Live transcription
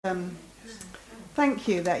Um, Thank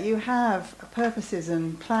you that you have purposes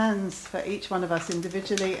and plans for each one of us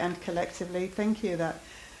individually and collectively. Thank you that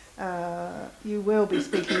you will be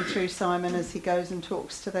speaking through Simon as he goes and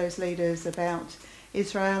talks to those leaders about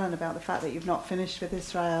Israel and about the fact that you've not finished with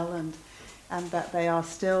Israel and that they are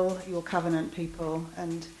still your covenant people.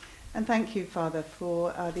 And thank you, Father,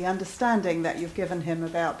 for the understanding that you've given him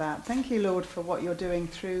about that. Thank you, Lord, for what you're doing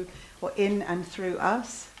through or in and through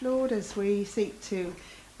us, Lord, as we seek to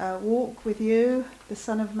walk with you, the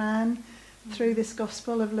Son of Man, through this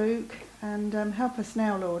Gospel of Luke. And help us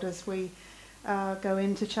now, Lord, as we go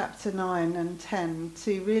into chapter 9 and 10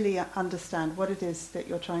 to really understand what it is that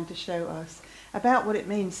you're trying to show us about what it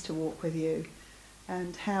means to walk with you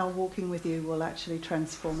and how walking with you will actually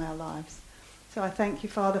transform our lives. So I thank you,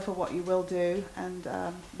 Father, for what you will do, and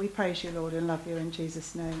we praise you, Lord, and love you in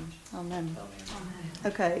Jesus' name. Amen. Amen.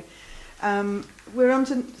 Okay. We're on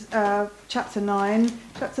to chapter 9.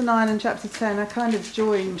 Chapter 9 and chapter 10 are kind of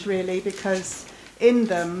joined, really, because in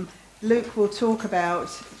them Luke will talk about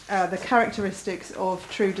the characteristics of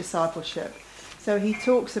true discipleship. So he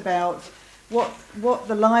talks about what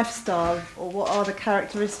the lifestyle, or what are the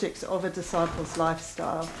characteristics of a disciple's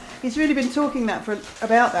lifestyle. He's really been talking about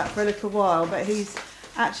that for a little while, but he's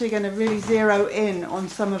actually going to really zero in on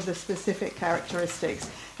some of the specific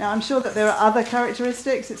characteristics. Now, I'm sure that there are other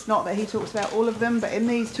characteristics. It's not that he talks about all of them, but in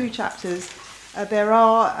these two chapters, there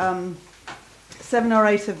are 7 or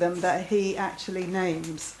 8 of them that he actually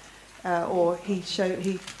names, or he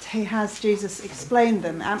has Jesus explain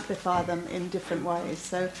them, amplify them in different ways.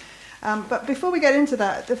 So, but before we get into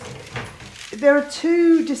that, there are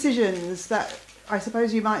 2 decisions that I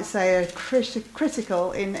suppose you might say are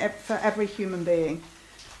critical for every human being.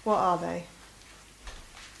 What are they?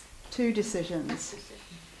 2 decisions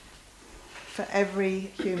for every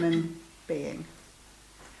human being.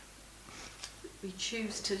 We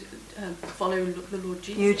choose to follow the Lord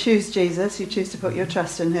Jesus. You choose Jesus, you choose to put your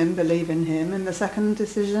trust in him, believe in him. And the second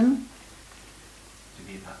decision? To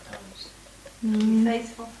be baptized. To be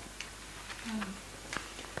faithful.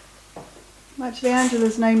 Actually,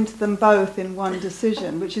 Angela's named them both in one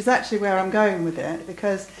decision, which is actually where I'm going with it,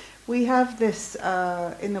 because we have this,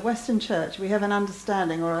 in the Western Church, we have an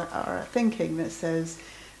understanding or a thinking that says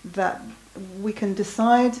that we can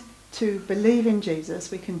decide to believe in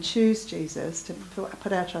Jesus, we can choose Jesus, to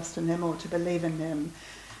put our trust in him or to believe in him,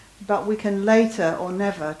 but we can later or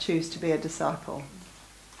never choose to be a disciple.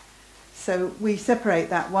 So we separate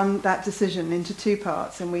that decision into 2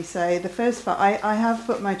 parts, and we say the first part, I have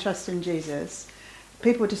put my trust in Jesus.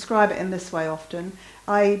 People describe it in this way often.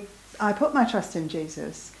 I put my trust in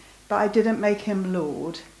Jesus, but I didn't make him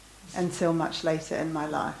Lord until much later in my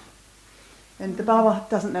life. And the Bible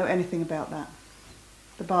doesn't know anything about that.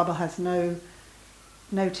 The Bible has no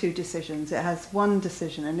 2 decisions. It has one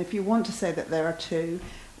decision. And if you want to say that there are 2,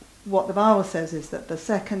 what the Bible says is that the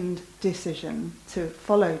second decision to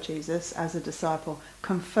follow Jesus as a disciple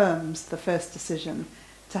confirms the first decision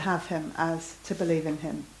to have him to believe in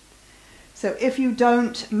him. So if you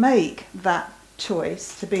don't make that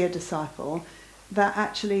choice to be a disciple, that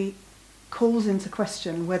actually calls into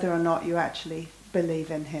question whether or not you actually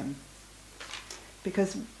believe in him.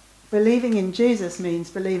 Because believing in Jesus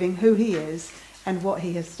means believing who he is and what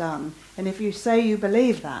he has done. And if you say you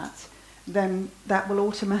believe that, then that will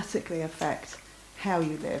automatically affect how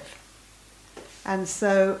you live. And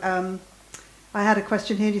so I had a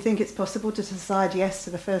question here. Do you think it's possible to decide yes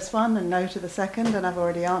to the first one and no to the second? And I've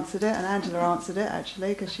already answered it, and Angela answered it actually,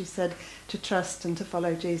 because she said to trust and to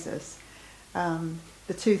follow Jesus.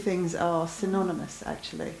 The 2 things are synonymous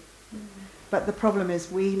actually. But the problem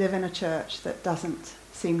is we live in a church that doesn't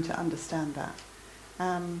seem to understand that.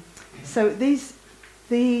 So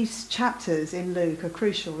these chapters in Luke are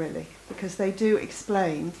crucial, really, because they do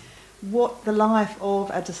explain what the life of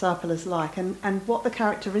a disciple is like and what the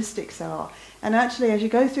characteristics are. And actually, as you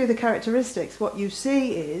go through the characteristics, what you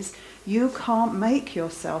see is you can't make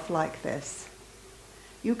yourself like this.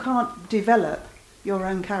 You can't develop your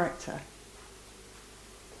own character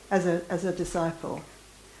as a disciple.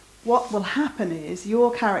 What will happen is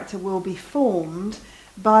your character will be formed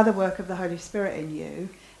by the work of the Holy Spirit in you,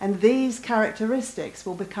 and these characteristics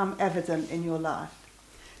will become evident in your life.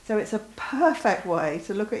 So it's a perfect way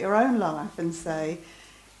to look at your own life and say,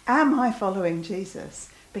 am I following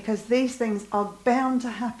Jesus? Because these things are bound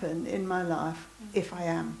to happen in my life if I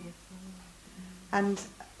am. And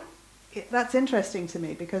that's interesting to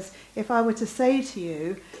me, because if I were to say to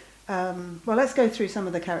you, well, let's go through some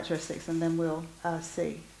of the characteristics and then we'll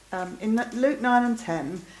see. In Luke 9 and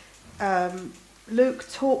 10, Luke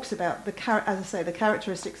talks about as I say, the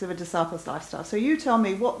characteristics of a disciple's lifestyle. So you tell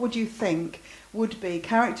me, what would you think would be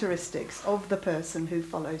characteristics of the person who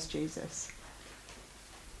follows Jesus?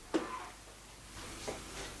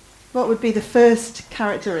 What would be the first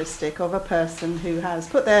characteristic of a person who has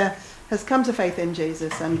come to faith in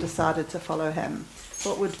Jesus and decided to follow him?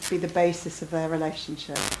 What would be the basis of their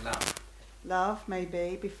relationship? Love. Love,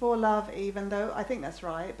 maybe. Before love, even though I think that's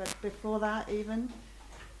right, but before that, even.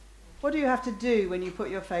 What do you have to do when you put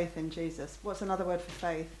your faith in Jesus? What's another word for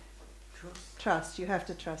faith? Trust. Trust. You have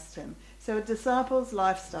to trust him. So a disciple's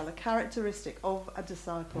lifestyle, a characteristic of a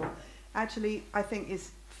disciple, actually, I think is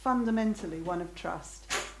fundamentally one of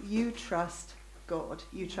trust. You trust God.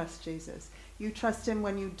 You trust Jesus. You trust him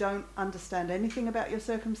when you don't understand anything about your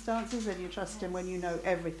circumstances, and you trust him when you know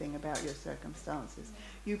everything about your circumstances.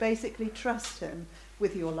 You basically trust him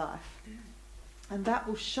with your life. And that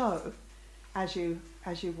will show as you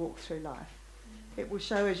walk through life. It will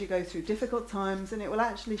show as you go through difficult times, and it will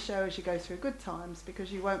actually show as you go through good times,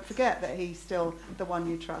 because you won't forget that he's still the one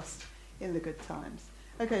you trust in the good times.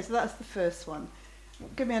 Okay, so that's the first one.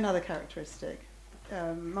 Give me another characteristic.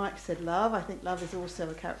 Mike said love. I think love is also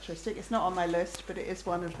a characteristic. It's not on my list, but it is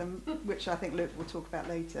one of them, which I think Luke will talk about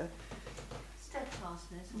later.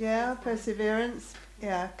 Steadfastness. Yeah, perseverance.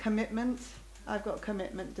 Yeah, commitment. I've got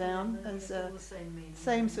commitment down as a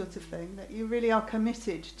same sort of thing, that you really are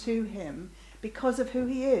committed to him because of who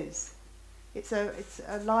he is. It's a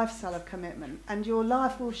lifestyle of commitment, and your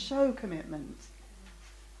life will show commitment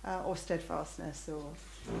or steadfastness or...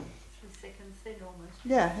 Thick and thin almost.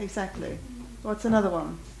 Yeah, exactly. What's another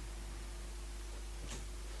one?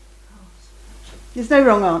 There's no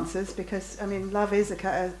wrong answers, because I mean, love is a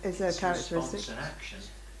characteristic. Response and action.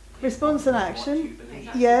 Response and What action. you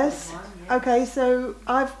believe. Yes. Okay. So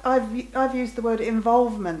I've used the word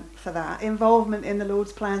involvement for that. Involvement in the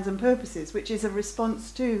Lord's plans and purposes, which is a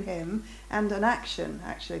response to him and an action,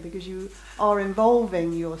 actually, because you are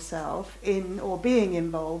involving yourself in, or being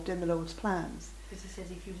involved in, the Lord's plans. Because it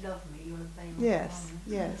says, if you love me, you'll obey my Yes,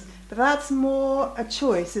 commandments. yes. But that's more a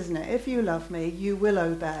choice, isn't it? If you love me, you will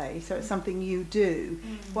obey. So it's something you do.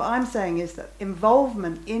 What I'm saying is that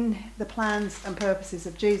involvement in the plans and purposes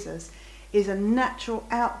of Jesus is a natural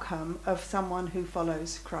outcome of someone who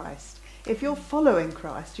follows Christ. If you're following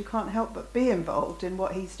Christ, you can't help but be involved in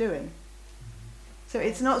what he's doing. So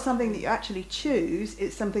it's not something that you actually choose,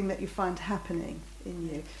 it's something that you find happening in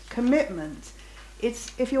you. Commitment.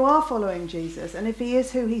 It's if you are following Jesus, and if he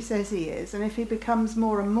is who he says he is, and if he becomes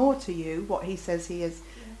more and more to you what he says he is,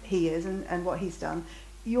 and what he's done,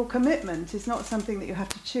 your commitment is not something that you have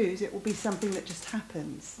to choose. It will be something that just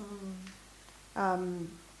happens.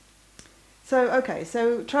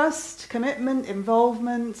 So trust, commitment,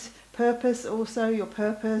 involvement, purpose also. Your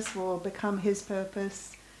purpose will become his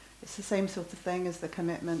purpose. It's the same sort of thing as the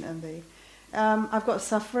commitment and the... I've got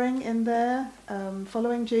suffering in there.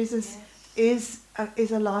 Following Jesus is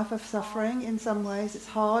a life of suffering in some ways. It's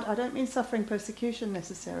hard. I don't mean suffering persecution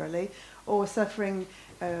necessarily, or suffering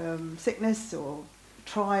sickness or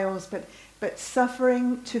trials, but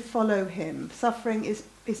suffering to follow him. Suffering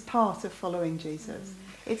is part of following Jesus.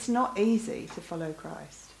 It's not easy to follow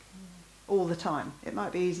Christ all the time. It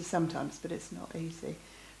might be easy sometimes, but it's not easy.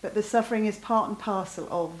 But the suffering is part and parcel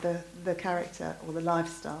of the character or the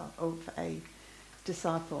lifestyle of a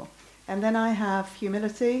disciple. And then I have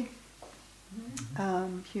humility.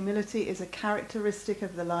 Humility is a characteristic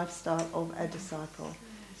of the lifestyle of a disciple,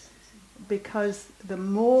 because the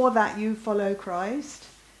more that you follow Christ,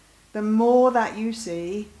 the more that you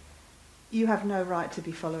see you have no right to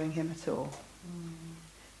be following him at all.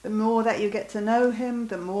 The more that you get to know him,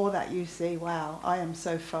 the more that you see, wow, I am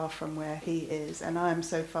so far from where he is, and I am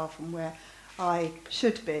so far from where I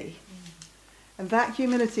should be. And that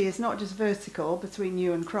humility is not just vertical between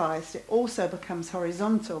you and Christ, it also becomes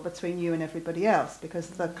horizontal between you and everybody else, because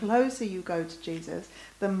the closer you go to Jesus,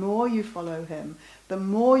 the more you follow him, the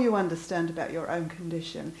more you understand about your own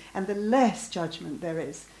condition, and the less judgment there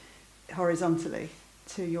is horizontally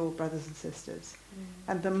to your brothers and sisters.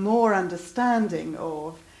 And the more understanding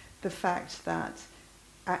of the fact that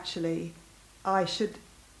actually I should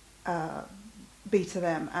be to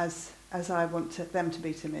them as I want them to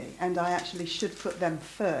be to me, and I actually should put them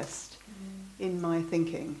first in my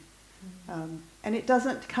thinking. And it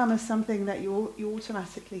doesn't come as something that you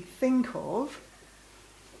automatically think of.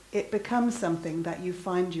 It becomes something that you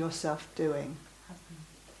find yourself doing.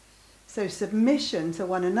 So submission to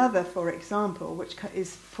one another, for example, which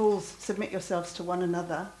is Paul's submit yourselves to one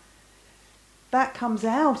another, that comes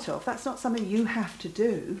out of, that's not something you have to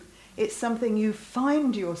do. It's something you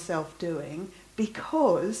find yourself doing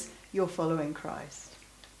because you're following Christ.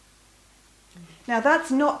 Now,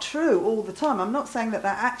 that's not true all the time. I'm not saying that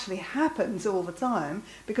that actually happens all the time,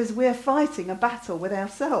 because we're fighting a battle with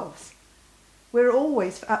ourselves. We're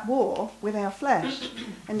always at war with our flesh,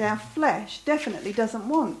 and our flesh definitely doesn't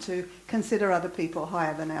want to consider other people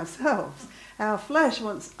higher than ourselves. Our flesh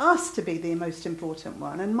wants us to be the most important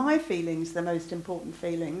one, and my feelings the most important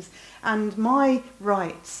feelings, and my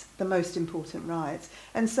rights the most important rights.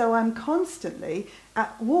 And so I'm constantly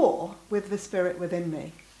at war with the spirit within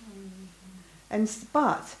me.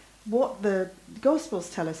 But what the Gospels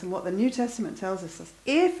tell us and what the New Testament tells us is,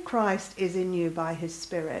 if Christ is in you by his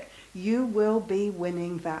Spirit, you will be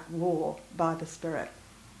winning that war by the Spirit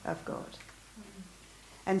of God.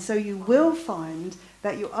 And so you will find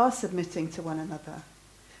that you are submitting to one another,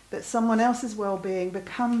 that someone else's well-being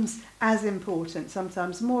becomes as important,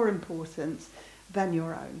 sometimes more important, than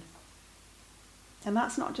your own. And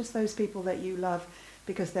that's not just those people that you love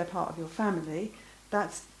because they're part of your family.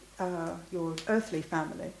 That's your earthly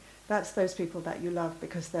family. That's those people that you love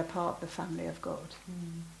because they're part of the family of God.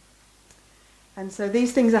 And so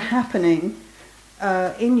these things are happening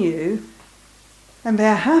in you, and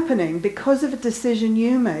they're happening because of a decision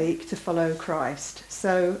you make to follow Christ.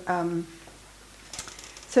 So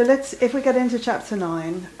if we get into chapter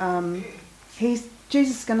 9, Jesus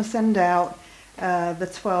is going to send out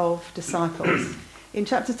the 12 disciples. In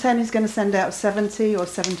chapter 10, he's going to send out 70 or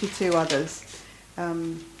 72 others.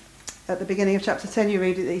 At the beginning of chapter 10, you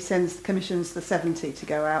read that he commissions the 70 to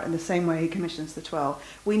go out in the same way he commissions the 12.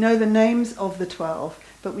 We know the names of the 12,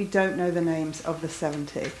 but we don't know the names of the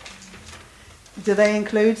 70. Do they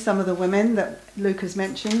include some of the women that Luke has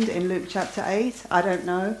mentioned in Luke chapter 8? I don't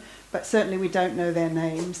know, but certainly we don't know their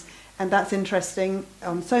names. And that's interesting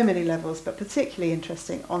on so many levels, but particularly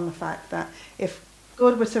interesting on the fact that if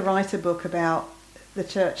God were to write a book about the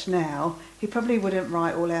church now, he probably wouldn't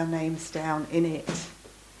write all our names down in it.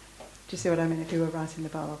 Do you see what I mean, if you were writing the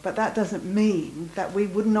Bible? But that doesn't mean that we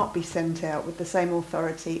would not be sent out with the same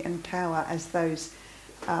authority and power as those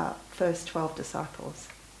first 12 disciples.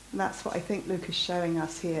 And that's what I think Luke is showing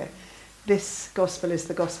us here. This gospel is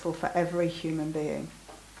the gospel for every human being.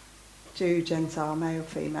 Jew, Gentile, male,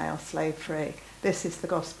 female, slave free. This is the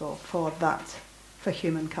gospel for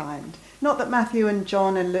humankind. Not that Matthew and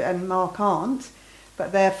John and Mark aren't,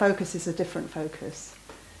 but their focus is a different focus.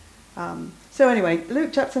 So anyway,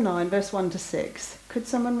 Luke chapter 9, verse 1 to 6. Could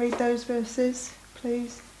someone read those verses,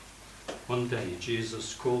 please? One day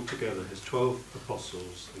Jesus called together his 12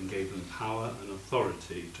 apostles and gave them power and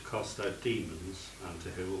authority to cast out demons and to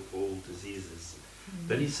heal all diseases.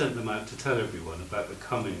 Then he sent them out to tell everyone about the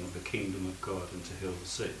coming of the kingdom of God and to heal the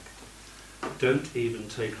sick. Don't even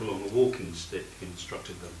take along a walking stick, he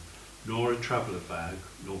instructed them, nor a traveller bag,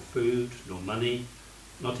 nor food, nor money,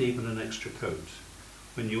 not even an extra coat.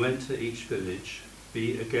 When you enter each village,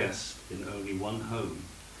 be a guest in only one home.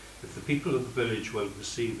 If the people of the village won't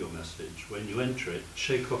receive your message, when you enter it,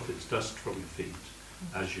 shake off its dust from your feet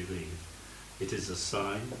as you leave. It is a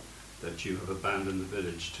sign that you have abandoned the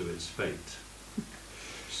village to its fate.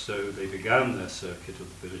 So they began their circuit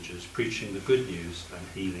of the villages, preaching the good news and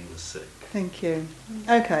healing the sick. Thank you.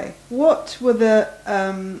 Okay, what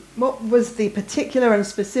was the particular and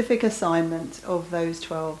specific assignment of those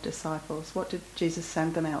 12 disciples? What did Jesus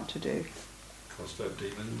send them out to do? Cast out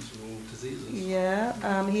demons and all diseases.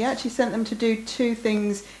 Yeah, he actually sent them to do two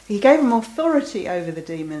things. He gave them authority over the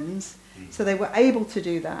demons, so they were able to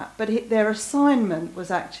do that. But their assignment was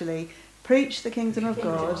actually preach the kingdom of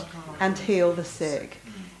God and heal the sick.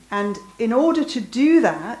 And in order to do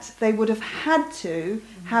that, they would have had to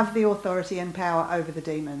have the authority and power over the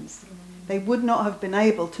demons. They would not have been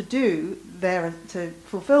able to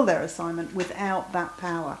fulfill their assignment without that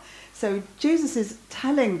power. So Jesus is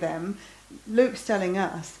telling them, Luke's telling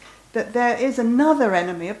us, that there is another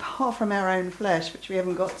enemy apart from our own flesh, which we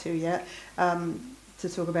haven't got to yet, to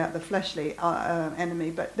talk about the fleshly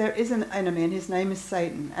enemy. But there is an enemy, and his name is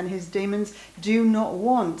Satan. And his demons do not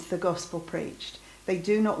want the gospel preached. They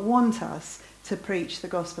do not want us to preach the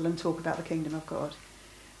gospel and talk about the kingdom of God.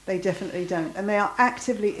 They definitely don't. And they are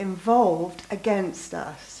actively involved against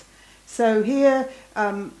us. So here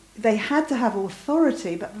they had to have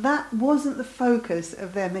authority, but that wasn't the focus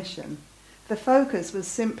of their mission. The focus was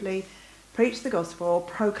simply preach the gospel,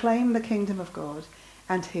 proclaim the kingdom of God,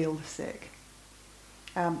 and heal the sick.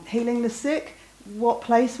 Healing the sick, what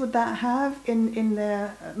place would that have in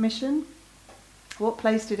their mission? What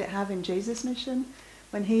place did it have in Jesus' mission?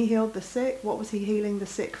 When he healed the sick, what was he healing the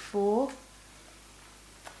sick for?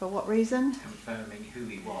 For what reason? Confirming who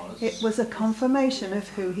he was. It was a confirmation of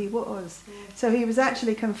who he was. So he was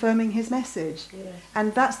actually confirming his message. Yes.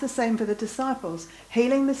 And that's the same for the disciples.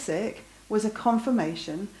 Healing the sick was a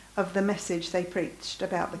confirmation of the message they preached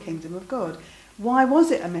about the kingdom of God. Why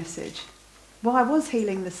was it a message? Why was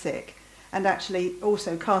healing the sick and actually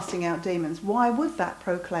also casting out demons? Why would that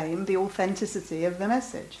proclaim the authenticity of the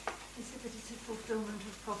message? Is it that it's a fulfillment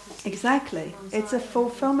of prophecy? Exactly. It's a Messiah.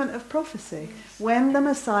 fulfillment of prophecy. Yes. When the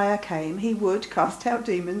Messiah came, he would cast out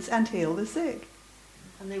demons and heal the sick.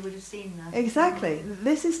 And they would have seen that. Exactly.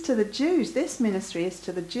 This is to the Jews. This ministry is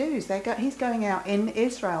to the Jews. He's going out in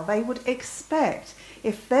Israel. They would expect,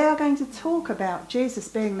 if they are going to talk about Jesus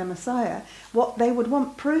being the Messiah, what they would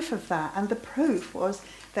want proof of that. And the proof was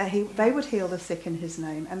that they would heal the sick in his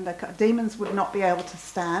name, and the demons would not be able to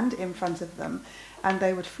stand in front of them, and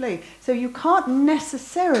they would flee. So you can't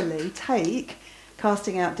necessarily take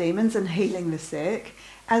casting out demons and healing the sick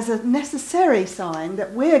as a necessary sign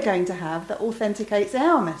that we're going to have that authenticates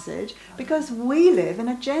our message, because we live in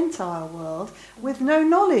a Gentile world with no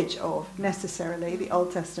knowledge of necessarily the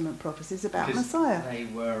Old Testament prophecies about Because Messiah. they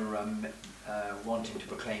were wanting to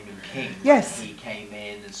proclaim him king. Yes. He came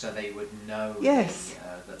in, and so they would know Yes.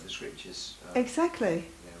 that the scriptures Exactly.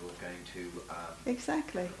 were going to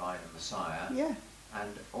Exactly. provide a Messiah. Yeah.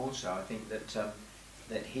 And also, I think that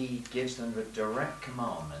that he gives them a direct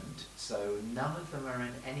commandment, so none of them are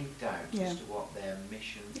in any doubt Yeah. as to what their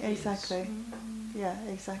mission Exactly. Mm. Yeah,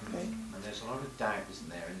 exactly. And there's a lot of doubt, isn't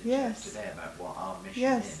there, in the Yes. church today about what our mission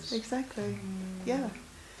Yes, is. exactly. Yeah.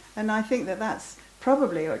 And I think that that's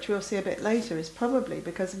probably, which we'll see a bit later, is probably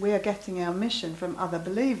because we are getting our mission from other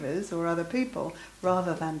believers or other people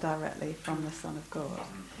rather than directly from the Son of God.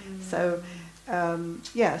 So,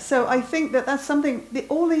 so I think that that's something,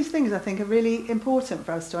 all these things I think are really important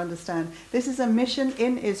for us to understand. This is a mission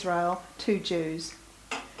in Israel to Jews.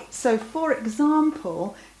 So, for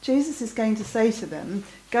example, Jesus is going to say to them,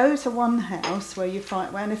 go to one house where you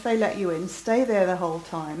find, and if they let you in, stay there the whole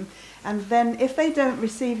time, and then if they don't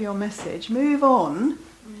receive your message, move on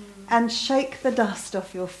and shake the dust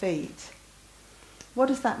off your feet. What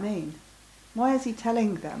does that mean? Why is he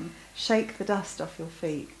telling them, shake the dust off your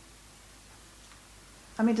feet?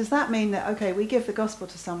 I mean, does that mean that, okay, we give the gospel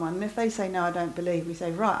to someone, and if they say, no, I don't believe, we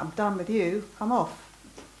say, right, I'm done with you, I'm off.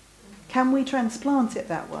 Can we transplant it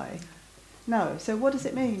that way? No. So what does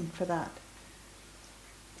it mean for that?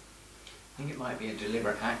 I think it might be a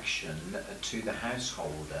deliberate action to the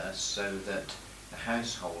householder, so that the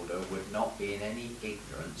householder would not be in any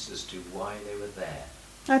ignorance as to why they were there.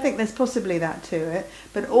 I think there's possibly that to it,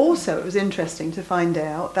 but also it was interesting to find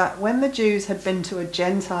out that when the Jews had been to a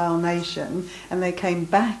Gentile nation and they came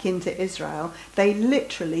back into Israel, they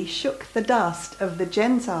literally shook the dust of the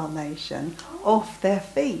Gentile nation off their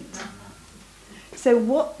feet. So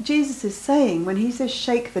what Jesus is saying when he says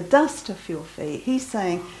shake the dust off your feet, he's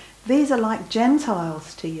saying these are like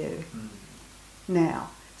Gentiles to you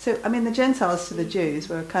now. So, I mean, the Gentiles to the Jews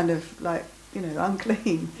were kind of like,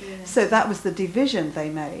 unclean. Yeah. So that was the division they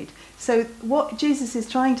made. So what Jesus is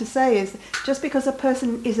trying to say is, just because a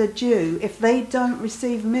person is a Jew, if they don't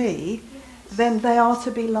receive me, then they are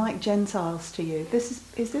to be like Gentiles to you. Is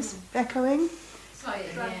this echoing?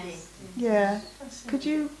 Yes. Yeah. Could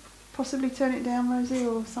you possibly turn it down, Rosie,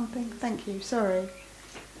 or something? Thank you. Sorry.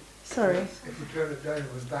 If you turn it down,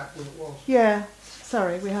 it was back where it was. Yeah.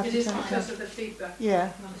 Sorry, we have It to is turn it because down. of the feedback.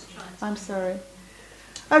 Yeah. Mum's trying to- I'm sorry.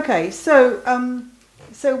 Okay, so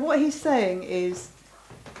what he's saying is,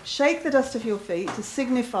 shake the dust off your feet to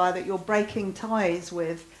signify that you're breaking ties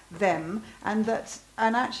with them, and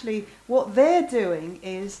actually what they're doing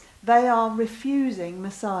is they are refusing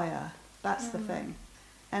Messiah. That's the thing,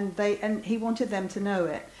 and he wanted them to know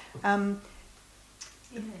it.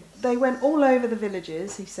 Yes. They went all over the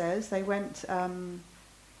villages. He says they went.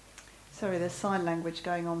 Sorry, there's sign language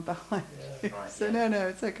going on behind. Yeah. Right, So yeah. no,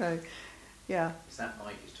 it's okay. Yeah. Is that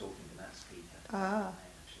mic is talking to that speaker? Ah.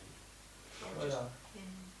 Actually. Oh, Just-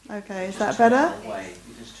 yeah. Okay, is just that turn better? it away.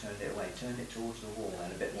 You just turned it away. Turned it towards the wall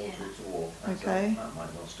and a bit more Yeah. towards the wall. That's Okay. all. That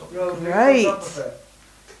might well stop. Rosie, Great. what's up with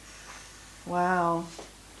it? Wow.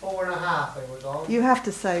 4.5 it was on. You have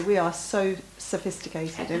to say we are so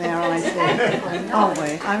sophisticated in our IT, aren't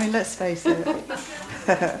we? I mean, let's face it.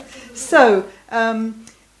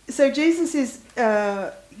 So Jesus is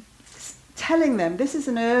telling them this is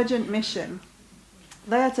an urgent mission.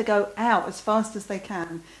 They are to go out as fast as they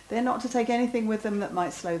can. They're not to take anything with them that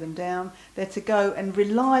might slow them down. They're to go and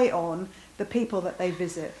rely on the people that they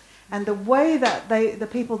visit. And the way that the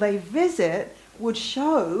people they visit would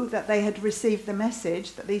show that they had received the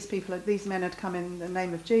message that these men had come in the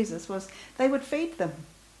name of Jesus was they would feed them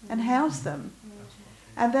and house them.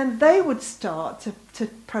 And then they would start to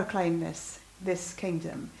proclaim this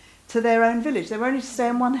kingdom to their own village. They were only to stay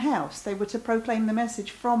in one house. They were to proclaim the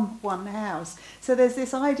message from one house. So there's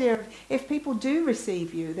this idea of, if people do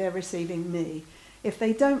receive you, they're receiving me. If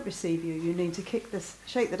they don't receive you, you need to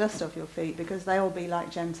shake the dust off your feet, because they will be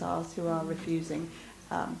like Gentiles who are refusing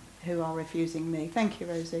me. Thank you,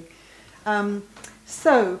 Rosie.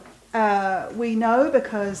 We know,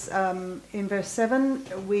 because in verse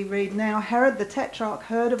 7 we read, "Now Herod the Tetrarch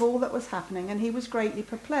heard of all that was happening, and he was greatly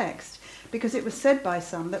perplexed, because it was said by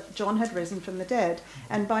some that John had risen from the dead,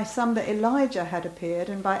 and by some that Elijah had appeared,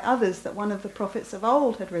 and by others that one of the prophets of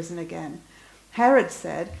old had risen again. Herod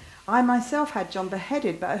said, 'I myself had John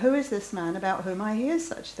beheaded, but who is this man about whom I hear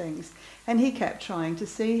such things?' And he kept trying to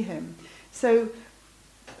see him." So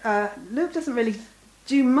Luke doesn't really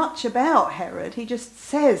do much about Herod. He just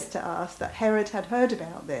says to us that Herod had heard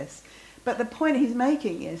about this. But the point he's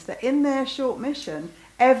making is that in their short mission,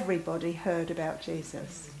 everybody heard about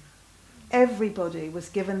Jesus. Everybody was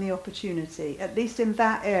given the opportunity, at least in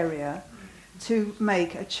that area, to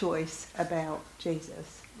make a choice about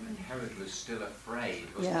Jesus. And Herod was still afraid,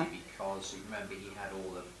 wasn't he? Because remember, he had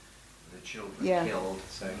all of the children killed,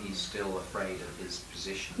 so he's still afraid of his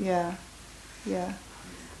position. Yeah.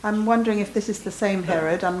 I'm wondering if this is the same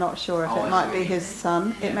Herod. I'm not sure if it might be his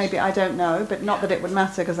son. It may be, I don't know, but not that it would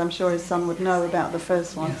matter, because I'm sure his son would know about the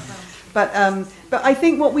first one. But I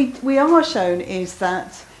think what we are shown is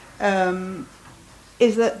that the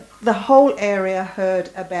whole area heard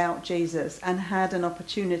about Jesus and had an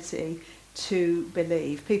opportunity to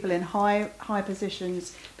believe. People in high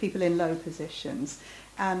positions, people in low positions,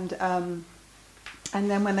 and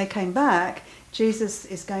then when they came back, Jesus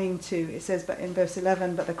is going to, it says, but in verse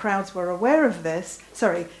 11, "But the crowds were aware of this."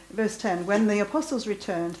 Verse 10, "When the apostles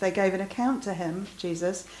returned, they gave an account to him,"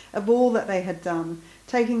 Jesus, "of all that they had done.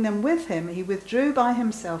 Taking them with him, he withdrew by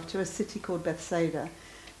himself to a city called Bethsaida.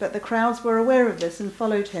 But the crowds were aware of this and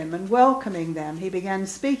followed him, and welcoming them, he began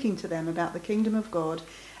speaking to them about the kingdom of God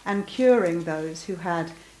and curing those who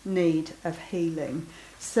had need of healing."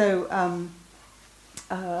 So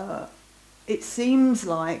it seems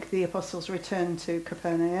like the apostles returned to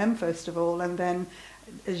Capernaum, first of all, and then,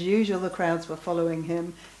 as usual, the crowds were following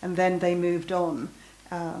him, and then they moved on.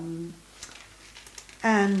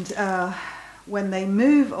 When they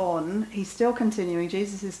move on,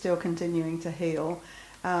 Jesus is still continuing to heal,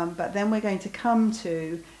 but then we're going to come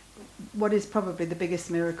to what is probably the biggest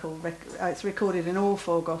miracle. It's recorded in all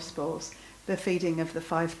four Gospels, the feeding of the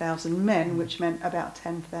 5,000 men, which meant about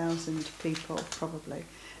 10,000 people, probably.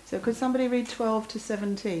 So could somebody read 12 to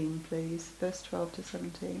 17, please? Verse 12 to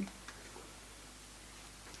 17.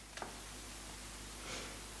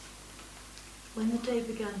 When the day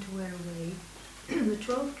began to wear away, the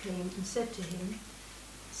 12 came and said to him,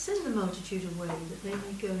 "Send the multitude away, that they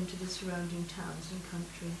may go into the surrounding towns and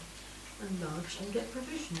country, and lodge and get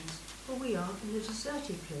provisions, for we are in a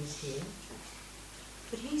deserted place here."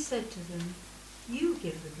 But he said to them, "You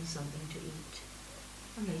give them something to eat."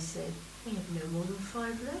 And they said, "We have no more than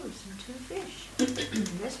 5 loaves and 2 fish,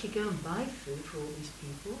 unless we go and buy food for all these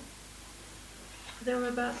people." For there were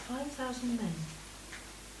about 5,000 men.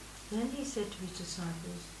 Then he said to his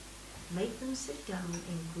disciples, "Make them sit down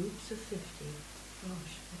in groups of 50.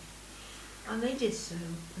 And they did so,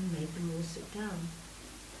 and made them all sit down.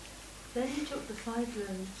 Then he took the 5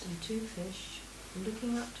 loaves and 2 fish, and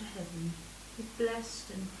looking up to heaven, he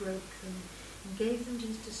blessed and broke them, and gave them to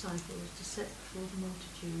his disciples to set before the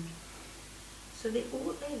multitude. So they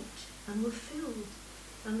all ate and were filled,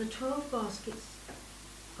 and the 12 baskets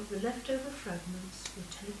of the leftover fragments were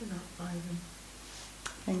taken up by them.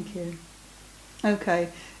 Thank you.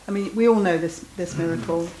 Okay, I mean, we all know this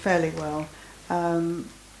miracle fairly well.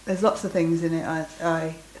 There's lots of things in it,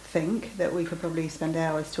 I think, that we could probably spend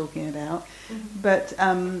hours talking about. Mm-hmm. But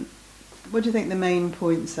what do you think the main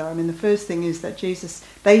points are? I mean, the first thing is that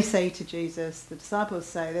they say to Jesus, the disciples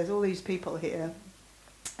say, there's all these people here,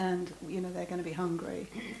 and, they're going to be hungry.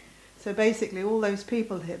 So basically, all those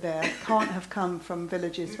people there can't have come from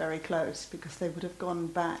villages very close, because they would have gone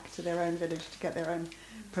back to their own village to get their own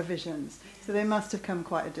provisions. So they must have come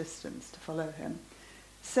quite a distance to follow him.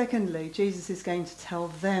 Secondly, Jesus is going to tell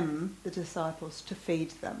them, the disciples, to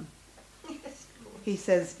feed them. Yes, he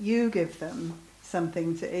says, "You give them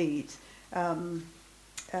something to eat."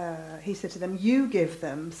 He said to them, "You give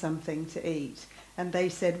them something to eat." And they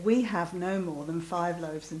said, "We have no more than 5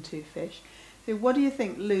 loaves and 2 fish. So what do you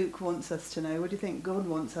think Luke wants us to know? What do you think God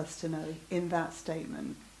wants us to know in that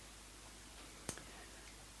statement?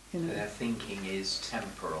 Their thinking is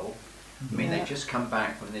temporal. I mean, they've just come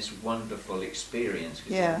back from this wonderful experience.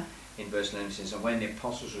 Yeah. In verse 11 it says, "And when the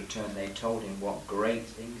apostles returned, they told him what great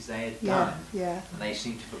things they had done." Yeah. And they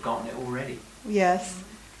seem to have forgotten it already. Yes.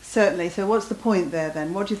 Certainly. So what's the point there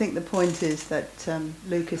then? What do you think the point is that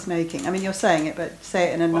Luke is making? I mean, you're saying it, but say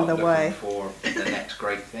it in another way. For the next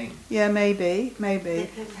great thing. Yeah, maybe. They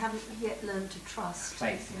haven't yet learned to trust.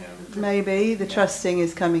 Faith, you know. Maybe the trusting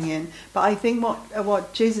is coming in. But I think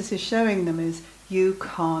what Jesus is showing them is, you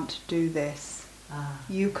can't do this.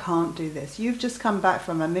 You can't do this. You've just come back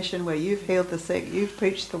from a mission where you've healed the sick, you've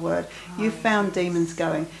preached the word, you've found demons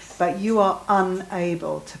going, but you are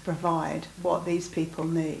unable to provide what these people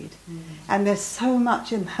need. And there's so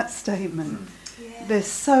much in that statement. There's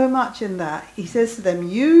so much in that. He says to them,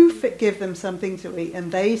 you give them something to eat.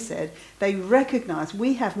 And they recognize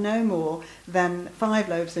we have no more than 5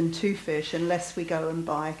 loaves and 2 fish unless we go and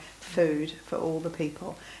buy food for all the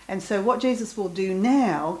people. And so what Jesus will do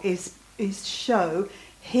now is show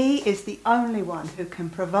he is the only one who can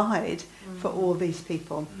provide for all these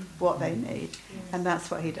people what they need. And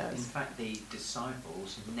that's what he does. In fact, the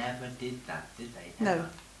disciples never did that, did they? No.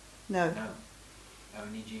 No.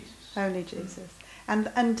 Only Jesus. Only Jesus.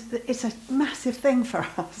 And it's a massive thing for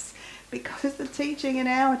us, because the teaching in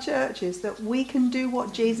our church is that we can do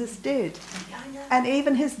what Jesus did. And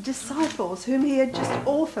even his disciples, whom he had just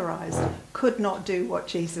authorized, could not do what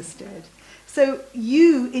Jesus did. So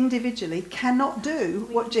you individually cannot do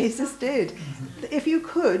what Jesus did. If you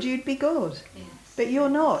could, you'd be good. But you're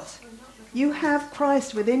not. You have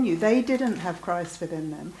Christ within you. They didn't have Christ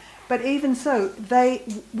within them. But even so,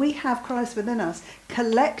 we have Christ within us.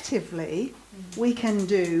 Collectively, we can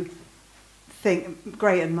do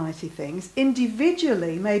great and mighty things.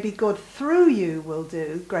 Individually, maybe God through you will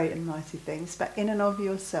do great and mighty things. But in and of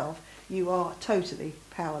yourself, you are totally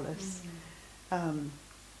powerless.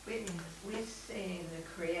 We're seeing the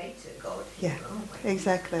Creator God Yeah, here, aren't we?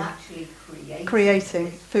 exactly. Actually Creating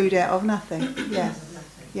this food out of nothing. Yeah,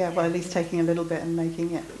 nothing. yeah. Well, at least taking a little bit and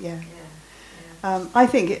making it. Yeah. Yeah. I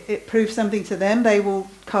think it proves something to them. They will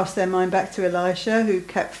cast their mind back to Elisha, who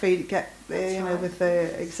kept with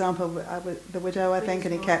the example with the widow, I think,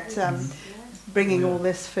 and he kept bringing all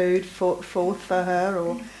this food forth for her,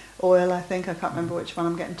 or oil, I think. I can't remember which one.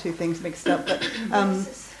 I'm getting 2 things mixed up. But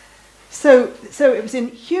so it was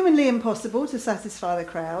humanly impossible to satisfy the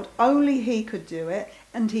crowd. Only he could do it,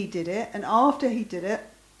 and he did it. And after he did it,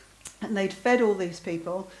 and they'd fed all these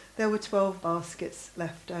people, there were 12 baskets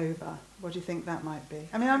left over. What do you think that might be?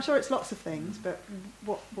 I mean, I'm sure it's lots of things, but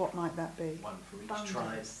what might that be? One for each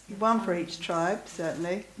tribe. One for each tribe,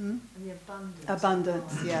 certainly. And the abundance.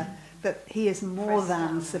 Abundance, yeah. That he is more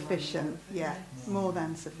than sufficient. Yeah, more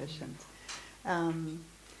than sufficient.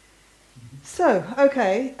 So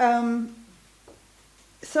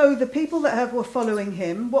the people that were following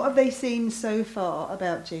him, what have they seen so far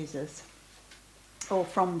about Jesus? Or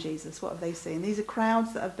from Jesus, what have they seen? These are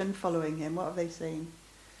crowds that have been following him. What have they seen?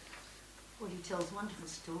 Well, he tells wonderful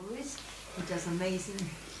stories. He does amazing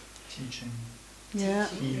Teaching, Yeah,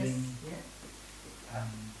 healing, Yes.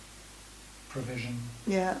 provision.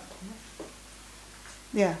 yeah.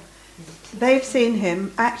 Yeah. They've seen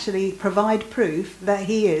him actually provide proof that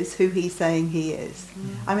he is who he's saying he is.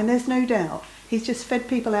 I mean, there's no doubt. He's just fed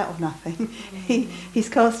people out of nothing. He's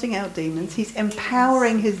casting out demons. He's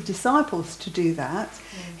empowering his disciples to do that.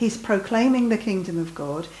 He's proclaiming the kingdom of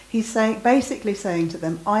God. He's basically saying to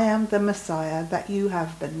them, I am the Messiah that you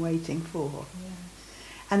have been waiting for.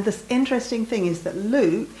 And the interesting thing is that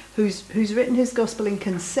Luke, who's written his gospel in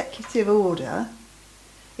consecutive order,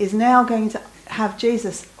 is now going to have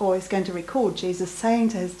Jesus, or is going to record Jesus saying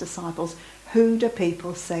to his disciples, who do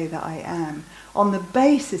people say that I am? On the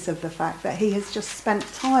basis of the fact that he has just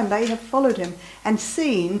spent time, they have followed him and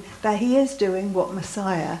seen that he is doing what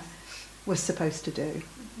Messiah was supposed to do.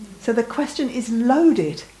 So the question is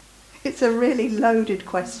loaded. It's a really loaded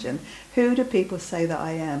question. Who do people say that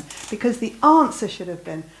I am? Because the answer should have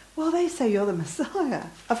been, well, they say you're the Messiah,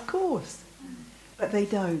 of course. But they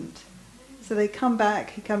don't. So they come back,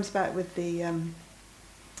 he comes back with the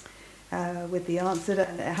answer that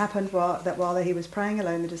it happened while he was praying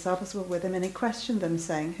alone, the disciples were with him, and he questioned them,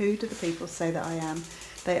 saying, who do the people say that I am?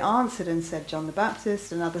 They answered and said, John the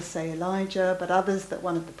Baptist, and others say Elijah, but others that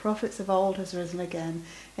one of the prophets of old has risen again.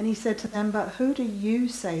 And he said to them, but who do you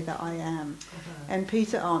say that I am? And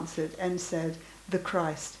Peter answered and said, the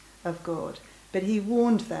Christ of God. But he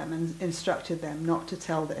warned them and instructed them not to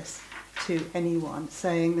tell this to anyone,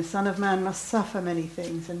 saying, the Son of Man must suffer many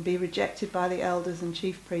things and be rejected by the elders and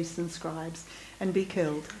chief priests and scribes and be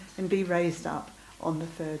killed and be raised up on the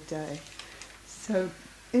 3rd day. So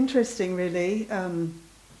interesting, really.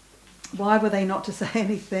 Why were they not to say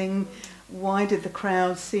anything? Why did the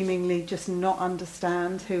crowd seemingly just not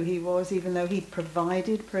understand who he was, even though he'd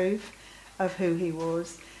provided proof of who he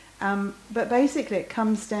was? But basically it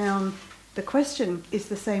comes down the question is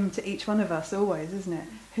the same to each one of us always, isn't it?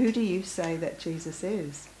 Who do you say that Jesus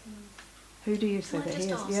is? Who do you say Can I that he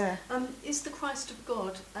just is? ask, Yeah. is the Christ of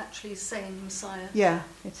God actually saying Messiah? Yeah,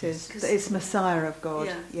 it is. 'Cause- It's Messiah of God.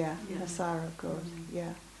 Yeah, Yeah, yeah. Messiah of God.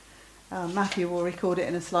 Yeah. Matthew will record it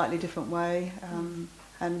in a slightly different way,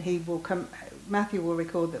 and he will come. Matthew will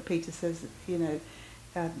record that Peter says,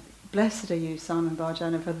 "Blessed are you, Simon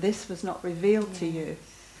Bar-Jonah, for this was not revealed to you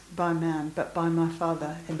by man, but by my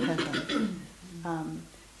Father in heaven."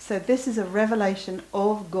 So this is a revelation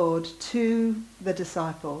of God to the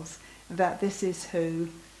disciples that this is who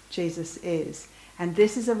Jesus is. And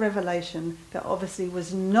this is a revelation that obviously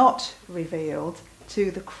was not revealed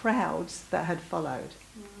to the crowds that had followed.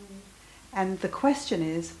 And the question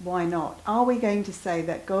is, why not? Are we going to say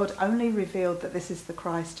that God only revealed that this is the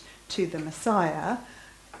Christ to the Messiah,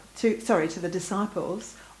 to the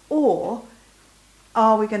disciples, or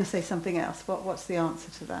are we going to say something else? What's the answer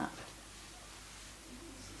to that?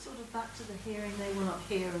 Sort of back to the hearing, they will not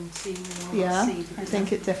hear, and seeing they will Yeah, not see. I because think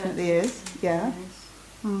that's it definitely the is. Yeah.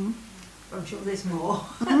 Mm. I'm sure there's more.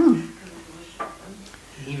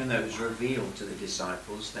 Even though it was revealed to the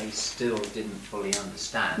disciples, they still didn't fully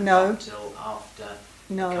understand No. until after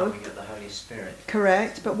No. coming of the Holy Spirit.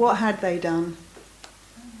 Correct, but what had they done?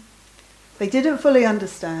 They didn't fully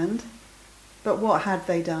understand, but what had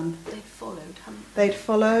they done? They'd followed, hadn't They'd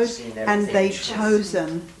followed Seen and everything. they'd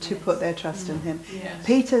chosen to put their trust in him. Yes.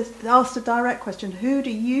 Peter asked a direct question, "Who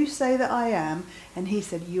do you say that I am?" And he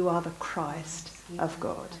said, "You are the Christ of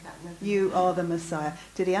God. You are the Messiah."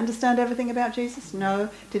 Did he understand everything about Jesus? No.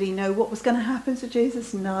 Did he know what was going to happen to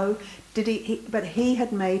Jesus? No. But he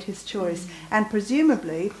had made his choice. And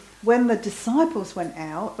presumably, when the disciples went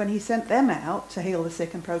out, when he sent them out to heal the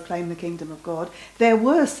sick and proclaim the kingdom of God, there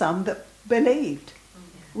were some that believed.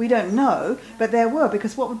 We don't know, but there were,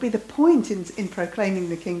 because what would be the point in proclaiming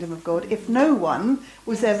the kingdom of God if no one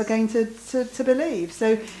was ever going to believe?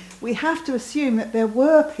 So we have to assume that there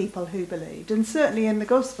were people who believed, and certainly in the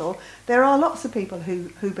gospel there are lots of people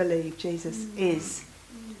who believe Jesus is.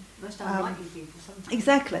 Most unlikely people sometimes.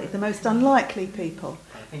 Exactly, the most unlikely people.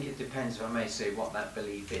 I think it depends, if I may say, what that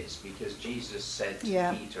belief is, because Jesus said to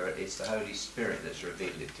Yeah. Peter, it's the Holy Spirit that's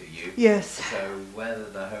revealed it to you. Yes. So whether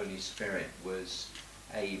the Holy Spirit was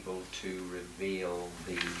able to reveal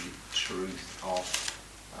the truth of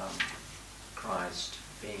Christ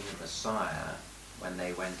being the Messiah when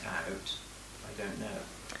they went out, I don't know.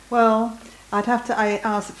 Well, I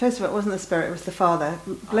ask, first of all, it wasn't the Spirit, it was the Father.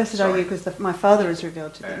 Blessed are you sorry. because my Father is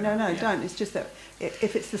revealed to Fair me. No, enough, yeah. don't. It's just that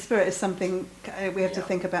if it's the Spirit, it's something we have to Yeah.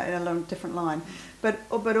 think about in a different line. But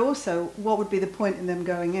also, what would be the point in them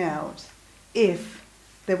going out if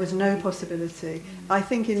there was no possibility? I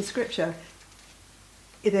think in Scripture,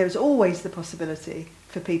 there is always the possibility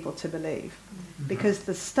for people to believe. Because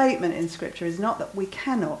the statement in Scripture is not that we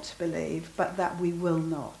cannot believe, but that we will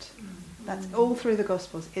not. That's all through the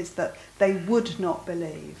Gospels, is that they would not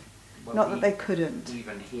believe, Well, not that they couldn't.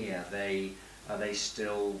 Even here, they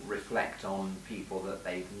still reflect on people that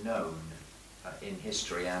they've known in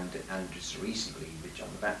history and just recently with John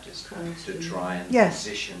the Baptist to try and Yes,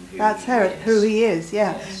 position who That's he Herod, is. who he is,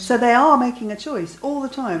 yeah. Yes. So they are making a choice all the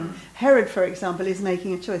time. Herod, for example, is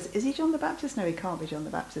making a choice. Is he John the Baptist? No, he can't be John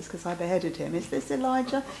the Baptist because I beheaded him. Is this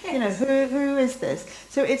Elijah? You know, who is this?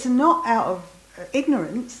 So it's not out of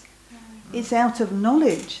ignorance. It's out of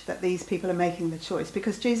knowledge that these people are making the choice,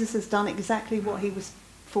 because Jesus has done exactly what he was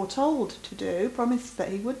foretold to do, promised that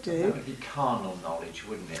he would do. That would be carnal knowledge,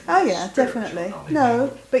 wouldn't it? Oh Not yeah, spiritual definitely. knowledge.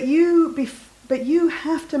 No, but you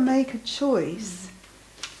have to make a choice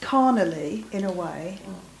carnally, in a way,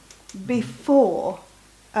 before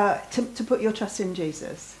to put your trust in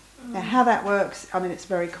Jesus. Now, how that works, I mean, it's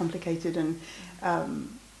very complicated, and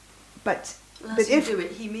but As you if do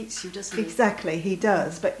it, he meets you, doesn't he? exactly he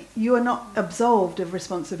does, but you are not absolved of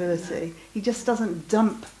responsibility. He just doesn't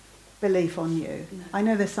dump belief on you. No. I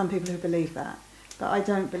know there's some people who believe that, but I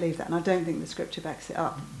don't believe that, and I don't think the Scripture backs it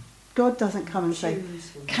up. God doesn't come and say,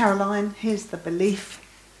 Choose. Caroline, here's the belief.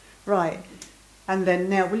 Right. And then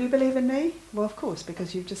now, will you believe in me? Well, of course,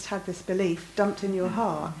 because you've just had this belief dumped in your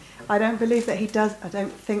heart. I don't believe that he does, I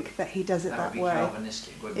don't think that he does it That that would be way.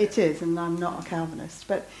 Calvinistic, wouldn't It is, and I'm not a Calvinist.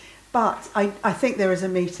 But I think there is a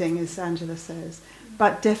meeting, as Angela says.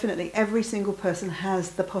 But definitely every single person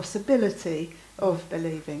has the possibility of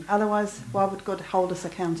believing. Otherwise, why would God hold us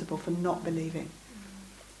accountable for not believing?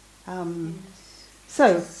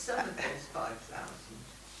 So, Some of those 5,000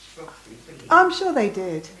 probably believed. I'm sure they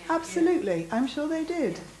did. Absolutely. I'm sure they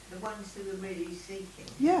did. The ones who were really seeking.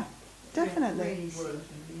 Yeah, definitely. Really seeking.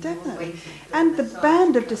 Definitely. Waiting for And the Messiah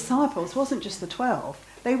band to of come. disciples wasn't just the 12.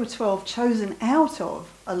 They were 12 chosen out of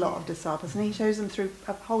a lot of disciples, and he chose them through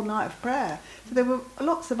a whole night of prayer. So there were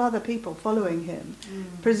lots of other people following him,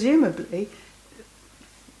 presumably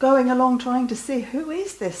going along trying to see, who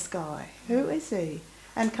is this guy? Who is he?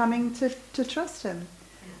 And coming to trust him.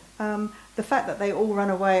 The fact that they all ran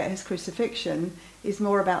away at his crucifixion is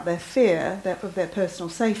more about their fear of their personal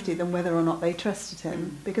safety than whether or not they trusted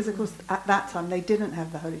him. Because, of course, at that time they didn't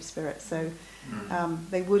have the Holy Spirit, so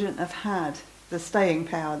they wouldn't have had the staying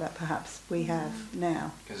power that perhaps we have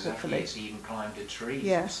now. Because Zacchaeus even climbed a tree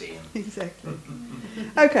Yeah, to see him. exactly.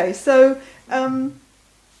 Okay, so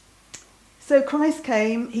Christ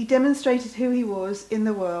came. He demonstrated who he was in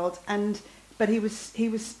the world, but he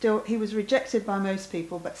was rejected by most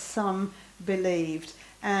people, but some believed.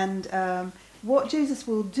 And what Jesus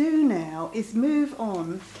will do now is move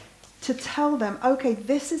on to tell them, okay,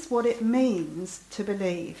 this is what it means to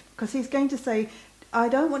believe. Because he's going to say, I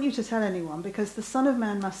don't want you to tell anyone, because the Son of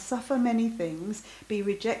Man must suffer many things, be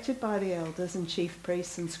rejected by the elders and chief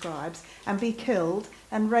priests and scribes, and be killed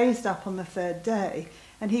and raised up on the third day.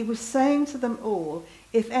 And he was saying to them all,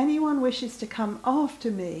 if anyone wishes to come after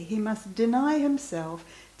me, he must deny himself,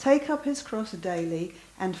 take up his cross daily,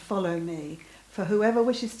 and follow me. For whoever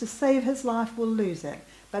wishes to save his life will lose it,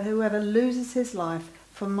 but whoever loses his life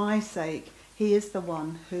for my sake, he is the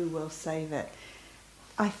one who will save it.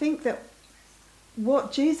 I think that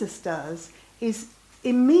what Jesus does is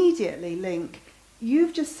immediately link,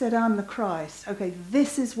 you've just said I'm the Christ. Okay,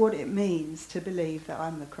 this is what it means to believe that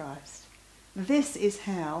I'm the Christ. This is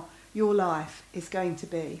how your life is going to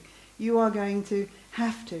be. You are going to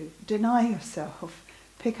have to deny yourself,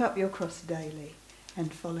 pick up your cross daily,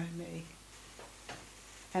 and follow me.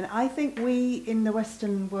 And I think we in the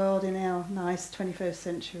Western world, in our nice 21st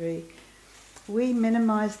century, we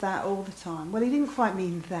minimise that all the time. Well, he didn't quite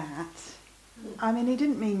mean that. I mean, he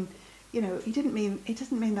didn't mean, it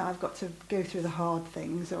doesn't mean that I've got to go through the hard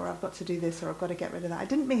things, or I've got to do this, or I've got to get rid of that. I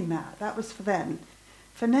didn't mean that. That was for then.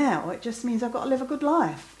 For now, it just means I've got to live a good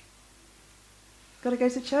life. Got to go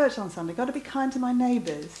to church on Sunday. Got to be kind to my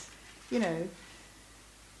neighbours,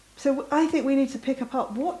 So I think we need to pick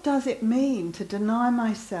apart, what does it mean to deny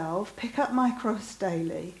myself, pick up my cross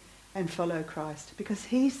daily, and follow Christ? Because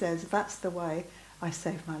he says that's the way I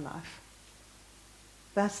save my life.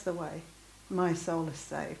 That's the way my soul is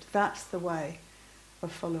saved. That's the way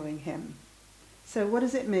of following him. So what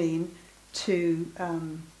does it mean to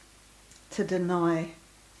deny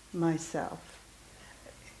myself?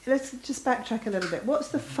 Let's just backtrack a little bit. What's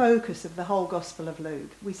the focus of the whole Gospel of Luke?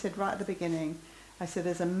 We said right at the beginning, I said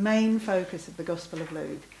there's a main focus of the Gospel of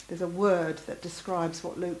Luke. There's a word that describes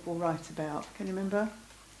what Luke will write about. Can you remember?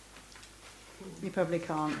 You probably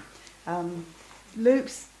can't.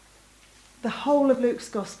 The whole of Luke's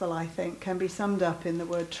Gospel, I think, can be summed up in the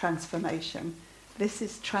word transformation. This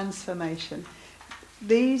is transformation.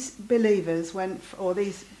 These believers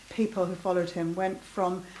these people who followed him went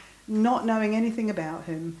from not knowing anything about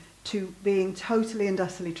him to being totally and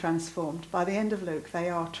utterly transformed. By the end of Luke, they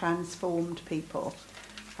are transformed people.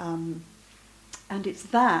 And it's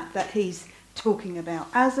that he's talking about.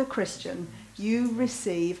 As a Christian, you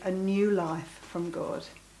receive a new life from God.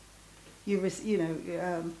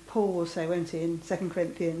 Paul will say, won't he, in 2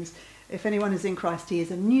 Corinthians, if anyone is in Christ, he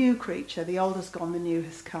is a new creature. The old has gone, the new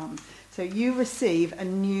has come. So you receive a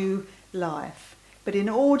new life. But in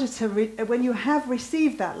order to, when you have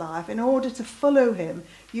received that life, in order to follow him,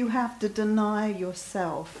 you have to deny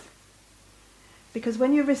yourself. Because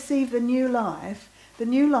when you receive the new life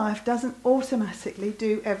doesn't automatically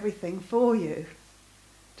do everything for you.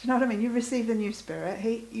 Do you know what I mean? You receive the new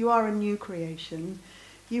spirit. You are a new creation.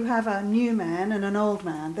 You have a new man and an old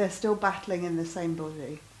man. They're still battling in the same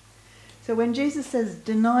body. So when Jesus says,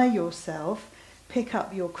 deny yourself, pick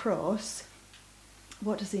up your cross,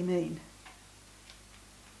 what does he mean?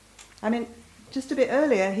 I mean, just a bit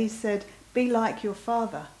earlier he said, be like your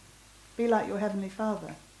Father. Be like your Heavenly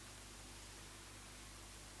Father.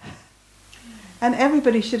 And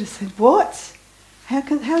everybody should have said, what?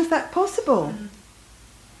 How is that possible?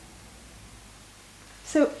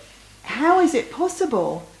 So how is it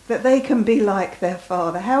possible that they can be like their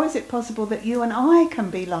Father? How is it possible that you and I can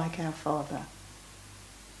be like our Father?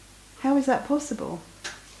 How is that possible?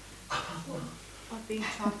 By being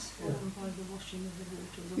transformed by the washing of the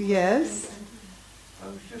water. Yes. I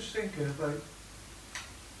was just thinking about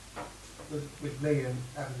with me and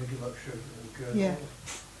having to give up sugar and good. Yeah.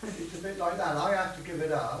 It's a bit like that. I have to give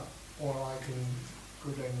it up, or I can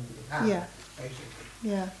go down the path, Yeah. basically.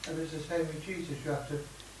 Yeah. And it's the same with Jesus. You have to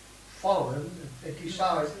follow him and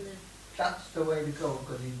decide that's the way to go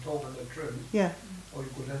because he's told them the truth, Yeah. or you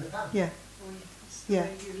go down the path. Yeah. Or it's the Yeah.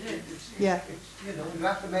 way you live. Yeah. It's, you know, you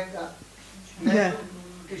have to make that Yeah. mental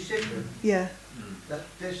decision Yeah, that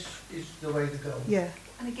this is the way to go. yeah.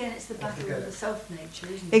 And again, it's the battle with the self-nature,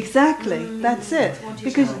 isn't it? Exactly, that's it. What is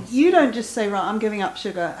Because yours? you don't just say, right, I'm giving up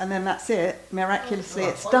sugar, and then that's it. Miraculously,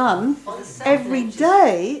 it's done. It's Every self-nature's-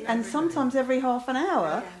 day, and sometimes every half an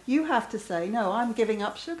hour, Yeah. you have to say, no, I'm giving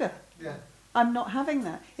up sugar. Yeah. I'm not having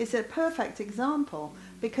that. It's a perfect example,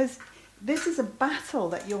 because this is a battle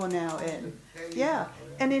that you're now in. Yeah.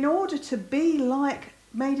 And in order to be like,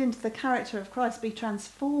 made into the character of Christ, be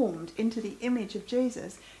transformed into the image of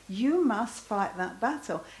Jesus, you must fight that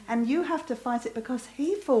battle. And you have to fight it because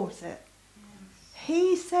he fought it.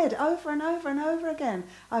 He said over and over and over again,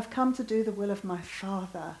 I've come to do the will of my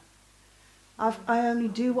Father. I only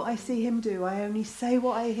do what I see him do. I only say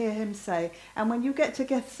what I hear him say. And when you get to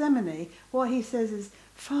Gethsemane, what he says is,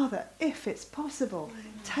 Father, if it's possible,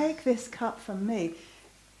 take this cup from me.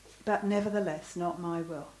 But nevertheless, not my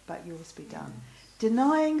will, but yours be done.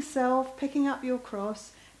 Denying self, picking up your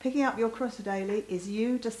cross daily is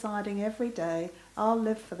you deciding every day, I'll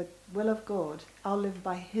live for the will of God. I'll live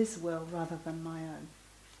by his will rather than my own.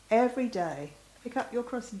 Every day. Pick up your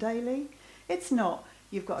cross daily. It's not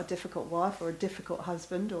you've got a difficult wife or a difficult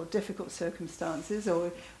husband or difficult circumstances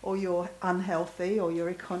or you're unhealthy or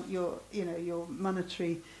your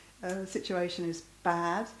monetary situation is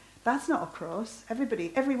bad. That's not a cross.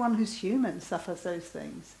 Everyone who's human suffers those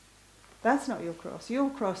things. That's not your cross.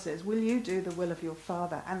 Your cross is, will you do the will of your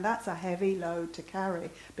Father? And that's a heavy load to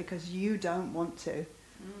carry because you don't want to.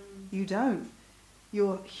 You don't.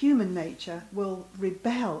 Your human nature will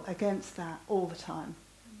rebel against that all the time.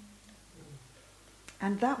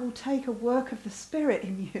 And that will take a work of the Spirit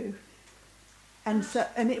in you. And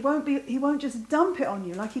it won't be, he won't just dump it on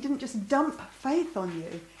you, like he didn't just dump faith on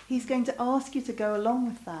you. He's going to ask you to go along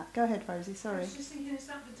with that. Go ahead, Rosie, sorry. I was just thinking, is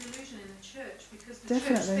that the delusion in the church? Because the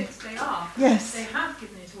Definitely. church thinks they are. Yes. They have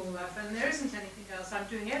given it all up and there isn't anything else. I'm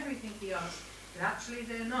doing everything he asked. But actually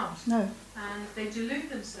they're not. No. And they delude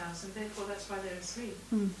themselves and therefore that's why they're asleep.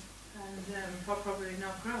 And probably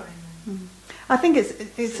not growing. I think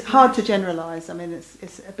it's hard to generalise. I mean,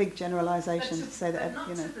 it's a big generalisation to say that, but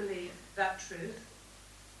not to believe that truth.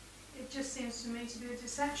 It just seems to me to be a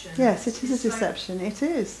deception. Yes, it is a deception. It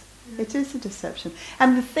is. It is a deception.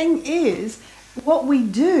 And the thing is, what we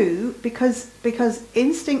do, because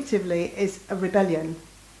instinctively is a rebellion.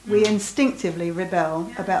 We instinctively rebel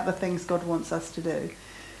about the things God wants us to do.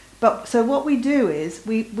 But so what we do is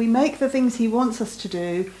we make the things he wants us to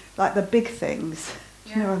do like the big things.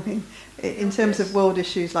 Do you know what I mean? In terms of world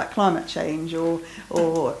issues like climate change or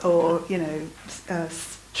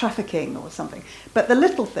trafficking or something. But the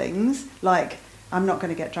little things like I'm not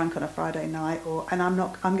going to get drunk on a Friday night,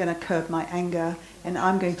 I'm going to curb my anger, and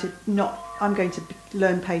I'm going to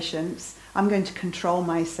learn patience. I'm going to control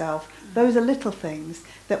myself. Those are little things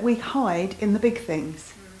that we hide in the big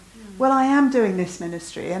things. Well, I am doing this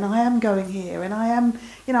ministry, and I am going here, and I am,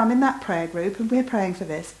 I'm in that prayer group, and we're praying for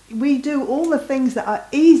this. We do all the things that are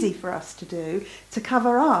easy for us to do to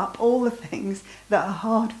cover up all the things that are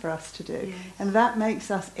hard for us to do. Yes. And that makes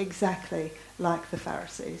us exactly like the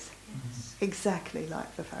Pharisees. Yes. Exactly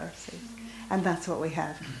like the Pharisees. And that's what we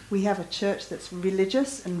have. We have a church that's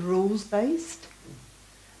religious and rules-based.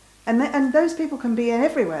 And those people can be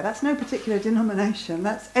everywhere. That's no particular denomination.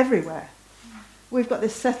 That's everywhere. We've got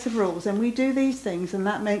this set of rules and we do these things and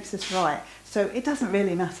that makes us right. So it doesn't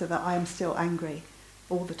really matter that I am still angry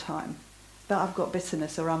all the time, that I've got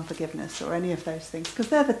bitterness or unforgiveness or any of those things, because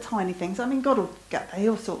they're the tiny things. I mean, God will get there.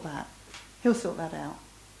 He'll sort that. He'll sort that out.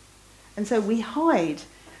 And so we hide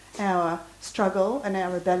our struggle and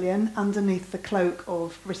our rebellion underneath the cloak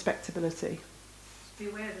of respectability.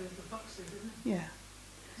 Beware of the foxes, isn't it? Yeah.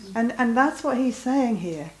 And that's what he's saying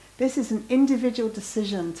here. This is an individual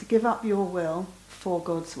decision to give up your will for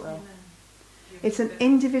God's will. Amen. It's an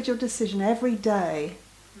individual decision every day.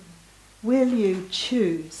 Will you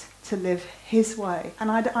choose to live his way?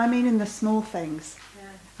 And I mean in the small things.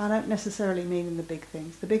 Yeah. I don't necessarily mean in the big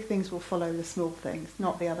things. The big things will follow the small things,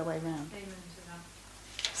 not the other way around. Amen to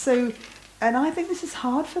that. So, and I think this is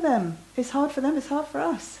hard for them. It's hard for them, it's hard for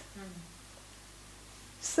us.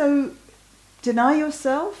 So, deny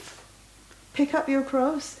yourself. Pick up your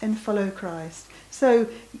cross and follow Christ. So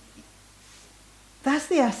that's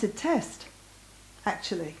the acid test,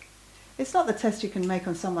 actually. It's not the test you can make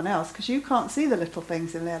on someone else because you can't see the little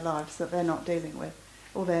things in their lives that they're not dealing with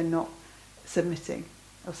or they're not submitting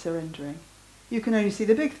or surrendering. You can only see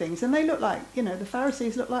the big things, and they look like, the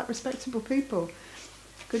Pharisees look like respectable people,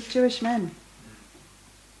 good Jewish men.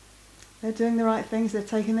 They're doing the right things, they're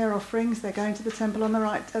taking their offerings, they're going to the temple at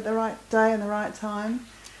the right day and the right time.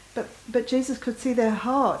 But Jesus could see their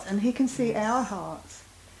hearts, and he can see our hearts.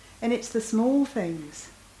 And it's the small things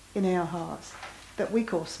in our hearts that we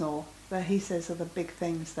call small, that he says are the big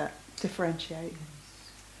things that differentiate.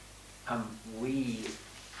 We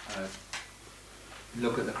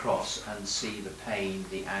look at the cross and see the pain,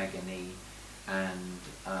 the agony, and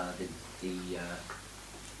the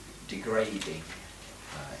degrading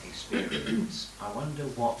experience. I wonder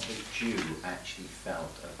what the Jew actually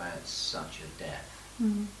felt about such a death.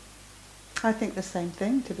 Mm. I think the same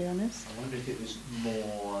thing, to be honest. I wonder if it was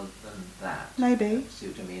more than that. Maybe. See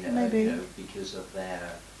what I mean? Maybe. You know, because of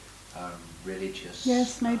their religious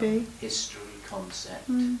Yes, maybe. history, concept,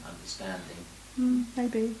 understanding.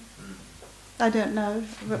 Maybe. I don't know,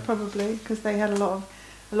 but probably, because they had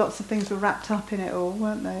lots of things were wrapped up in it all,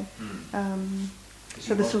 weren't they?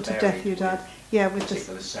 So the sort of death you'd had, with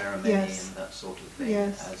particular ceremony yes. and that sort of thing,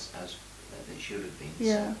 Yes. as it should have been.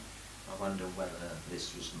 Yeah. So I wonder whether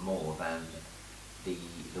this was more than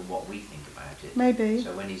what we think about it. Maybe.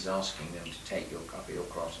 So when he's asking them to take your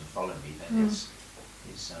cross and follow me, then it's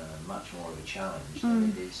much more of a challenge than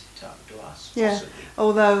it is to us. Yeah. Possibly.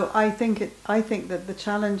 Although I think that the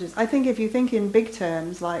challenges. I think if you think in big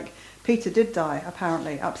terms, like Peter did die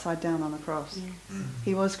apparently upside down on a cross. Yes.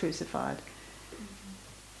 He was crucified.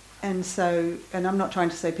 And so, and I'm not trying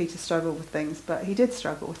to say Peter struggled with things, but he did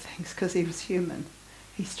struggle with things because he was human.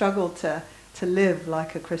 He struggled to live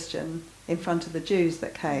like a Christian in front of the Jews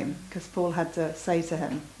that came, because Paul had to say to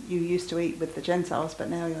him, you used to eat with the Gentiles, but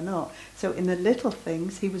now you're not. So in the little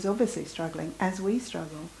things, he was obviously struggling, as we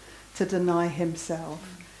struggle, to deny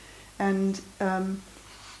himself. And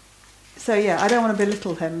so, I don't want to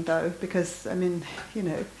belittle him, though, because, I mean,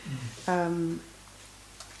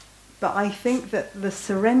 but I think that the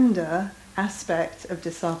surrender aspect of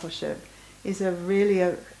discipleship is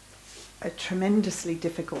a tremendously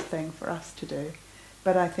difficult thing for us to do.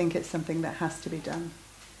 But I think it's something that has to be done.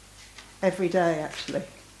 Every day, actually.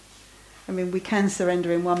 I mean, we can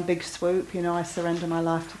surrender in one big swoop. I surrender my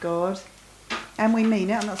life to God. And we mean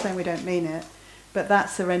it. I'm not saying we don't mean it. But that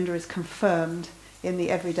surrender is confirmed in the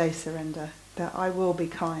everyday surrender. That I will be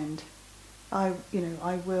kind. I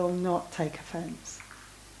will not take offence.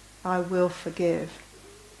 I will forgive.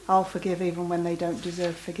 I'll forgive even when they don't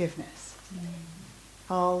deserve forgiveness.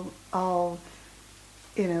 I'll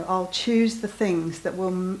choose the things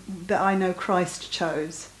that I know Christ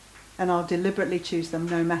chose, and I'll deliberately choose them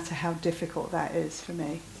no matter how difficult that is for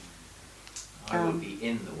me. I will be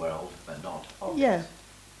in the world, but not of it.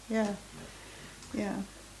 Yeah.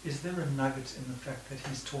 Is there a nugget in the fact that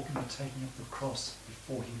he's talking about taking up the cross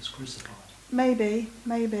before he was crucified? Maybe,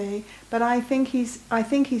 but I think he's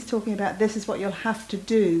talking about this is what you'll have to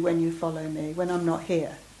do when you follow me, when I'm not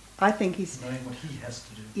here. I think he's knowing what he has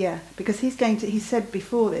to do. Yeah, because he said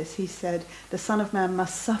before this, he said, the Son of Man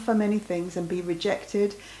must suffer many things and be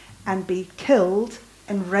rejected and be killed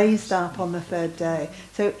and raised up on the third day.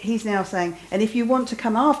 So he's now saying, and if you want to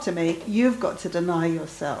come after me, you've got to deny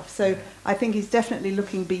yourself. So I think he's definitely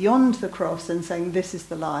looking beyond the cross and saying, this is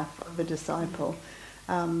the life of a disciple.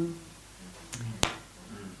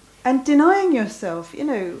 And denying yourself,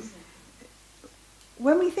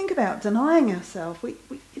 when we think about denying ourselves,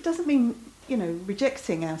 it doesn't mean,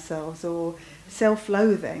 rejecting ourselves or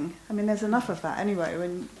self-loathing. I mean, there's enough of that anyway.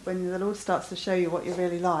 When the Lord starts to show you what you're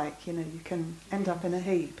really like, you can end up in a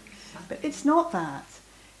heap. But it's not that.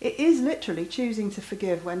 It is literally choosing to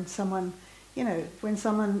forgive when someone, when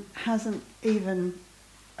someone hasn't even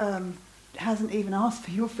asked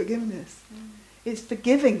for your forgiveness. It's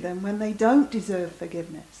forgiving them when they don't deserve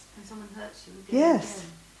forgiveness. When someone hurts you. Yes.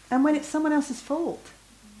 Again. And when it's someone else's fault.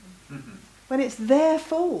 When it's their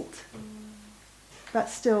fault. But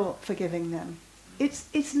still forgiving them.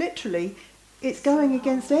 It's literally, it's going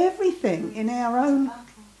against everything in our own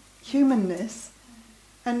humanness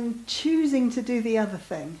and choosing to do the other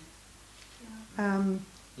thing.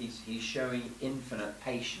 He's showing infinite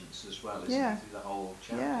patience as well, isn't he, through the whole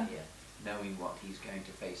chapter here, knowing what he's going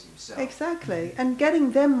to face himself. Exactly, and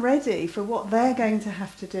getting them ready for what they're going to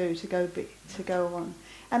have to do to go on.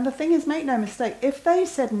 And the thing is, make no mistake, if they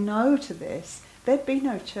said no to this, there'd be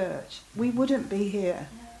no church. We wouldn't be here.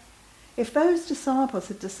 If those disciples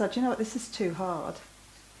had decided, you know what, this is too hard,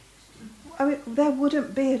 I mean, there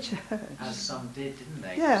wouldn't be a church. As some did, didn't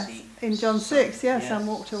they? Yeah, in John 6, some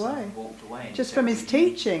walked away. Some walked away. Just from his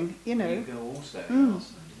teaching, You go also, asked them,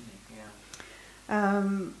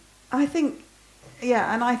 didn't he? I think,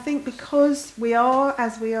 and I think because we are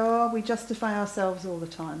as we are, we justify ourselves all the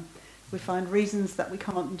time. We find reasons that we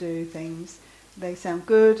can't do things. They sound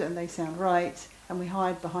good and they sound right, and we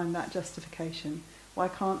hide behind that justification. Why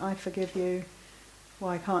can't I forgive you?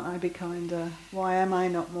 Why can't I be kinder? Why am I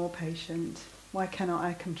not more patient? Why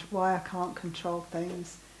why I can't control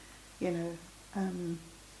things? You know,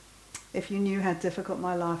 if you knew how difficult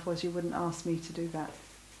my life was, you wouldn't ask me to do that.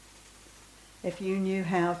 If you knew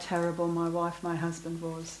how terrible my wife, my husband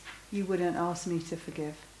was, you wouldn't ask me to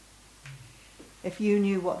forgive. If you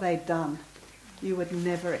knew what they'd done, you would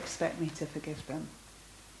never expect me to forgive them.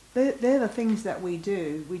 They're the things that we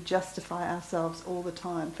do. We justify ourselves all the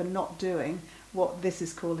time for not doing what this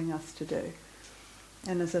is calling us to do.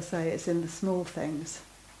 And as I say, it's in the small things,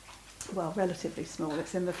 well, relatively small,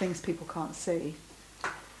 it's in the things people can't see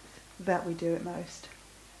that we do it most.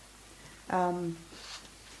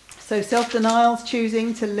 So self-denial's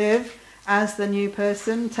choosing to live as the new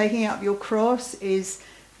person. Taking up your cross is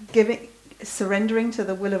surrendering to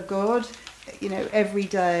the will of God, you know, every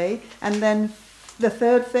day. And then the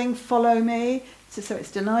third thing, follow me. So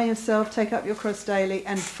it's deny yourself, take up your cross daily,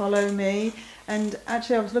 and follow me. And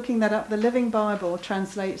actually, I was looking that up. The Living Bible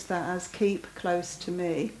translates that as keep close to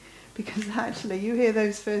me. Because actually, you hear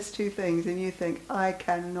those first two things and you think, I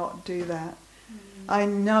cannot do that. I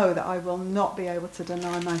know that I will not be able to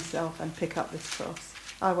deny myself and pick up this cross.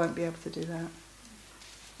 I won't be able to do that.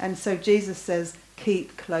 And so Jesus says,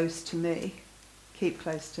 keep close to me. Keep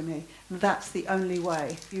close to me. And that's the only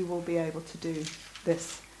way you will be able to do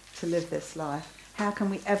this, to live this life. How can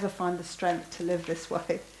we ever find the strength to live this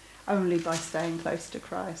way? Only by staying close to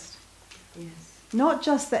Christ. Yes. Not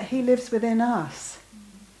just that he lives within us,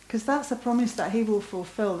 because that's a promise that he will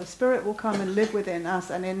fulfill. The Spirit will come and live within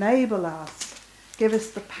us and enable us, give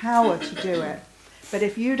us the power to do it. But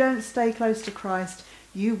if you don't stay close to Christ,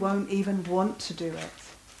 you won't even want to do it.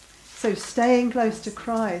 So staying close to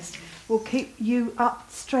Christ will keep you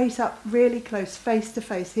up, straight up, really close, face to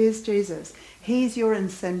face. Here's Jesus. He's your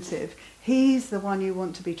incentive. He's the one you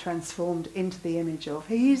want to be transformed into the image of.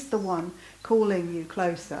 He's the one calling you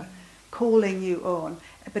closer, calling you on.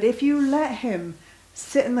 But if you let him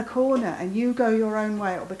sit in the corner and you go your own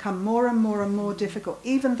way, it will become more and more and more difficult.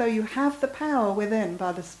 Even though you have the power within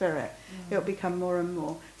by the Spirit, it will become more and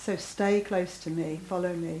more. So stay close to me,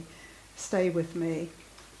 follow me, stay with me.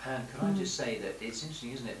 And can I just say that it's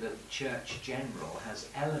interesting, isn't it, that the Church General has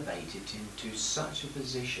elevated into such a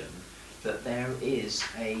position that there is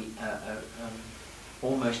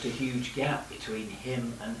almost a huge gap between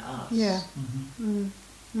him and us. Yeah.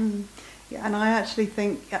 Yeah, and I actually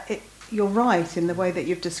think you're right in the way that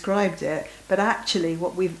you've described it, but actually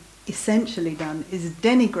what we've essentially done is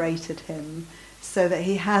denigrated him so that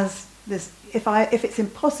he has this, if it's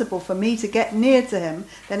impossible for me to get near to him,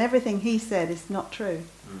 then everything he said is not true.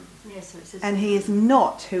 Yes, so it says And he is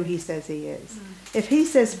not who he says he is. If he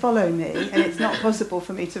says follow me and it's not possible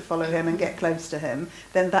for me to follow him and get close to him,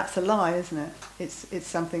 then that's a lie, isn't it? It's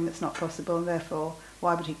something that's not possible, and therefore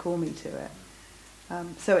why would he call me to it?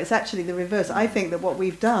 So it's actually the reverse. I think that what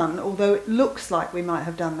we've done, although it looks like we might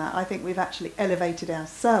have done that, I think we've actually elevated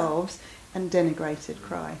ourselves and denigrated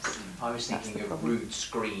Christ. I was thinking of rood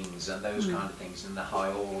screens and those kind of things, and the high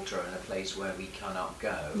altar and a place where we cannot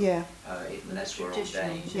go unless we're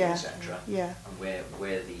ordained, etc. Yeah. And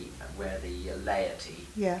where the laity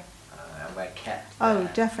and we're kept Oh,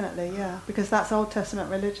 there. definitely, yeah, because that's Old Testament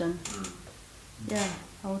religion. Yeah,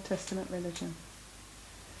 Old Testament religion.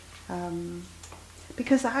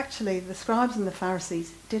 Because actually the scribes and the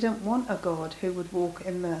Pharisees didn't want a God who would walk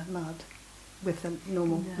in the mud with the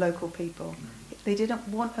normal local people. They didn't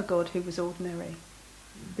want a God who was ordinary.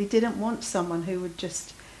 They didn't want someone who would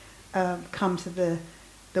just come to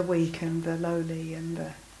the weak and the lowly,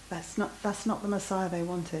 and that's not the Messiah they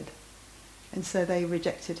wanted. And so they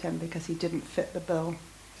rejected him because he didn't fit the bill.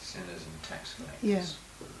 Sinners and tax collectors.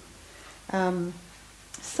 Yeah.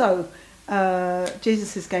 So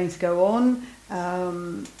Jesus is going to go on.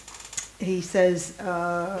 He says,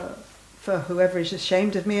 for whoever is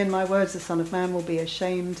ashamed of me and my words, the Son of Man will be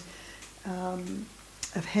ashamed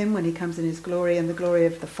of him when he comes in his glory and the glory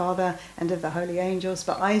of the Father and of the holy angels.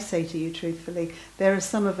 But I say to you truthfully, there are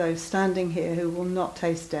some of those standing here who will not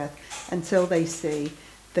taste death until they see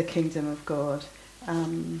the kingdom of God.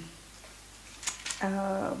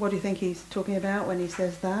 What do you think he's talking about when he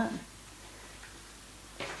says that?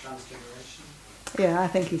 Transfiguration. Yeah, I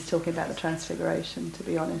think he's talking about the transfiguration, to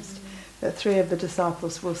be honest. That 3 of the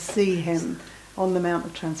disciples will see him on the Mount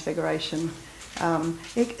of Transfiguration.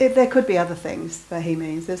 There could be other things that he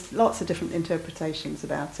means. There's lots of different interpretations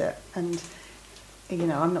about it. And, you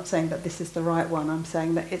know, I'm not saying that this is the right one. I'm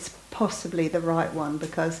saying that it's possibly the right one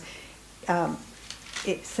because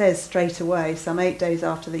it says straight away, some 8 days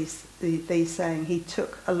after these saying, he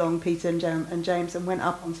took along Peter and James and went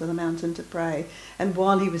up onto the mountain to pray. And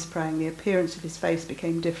while he was praying, the appearance of his face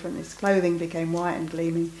became different. His clothing became white and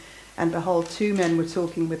gleaming. And behold, 2 men were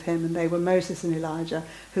talking with him, and they were Moses and Elijah,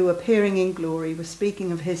 who, appearing in glory, were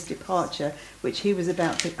speaking of his departure, which he was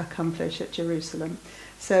about to accomplish at Jerusalem.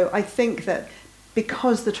 So I think that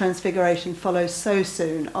because the transfiguration follows so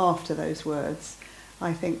soon after those words,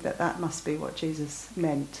 I think that that must be what Jesus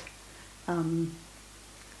meant.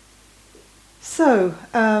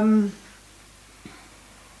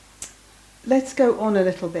 Let's go on a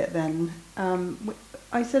little bit then.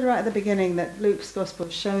 I said right at the beginning that Luke's Gospel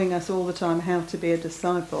is showing us all the time how to be a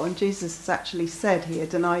disciple, and Jesus has actually said here,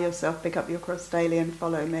 deny yourself, pick up your cross daily and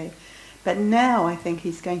follow me. But now I think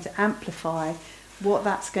he's going to amplify what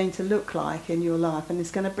that's going to look like in your life, and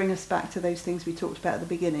it's going to bring us back to those things we talked about at the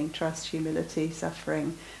beginning: trust, humility,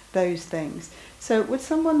 suffering, those things. So would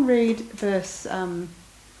someone read verse,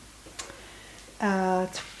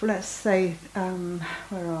 let's say,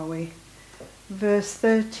 where are we? Verse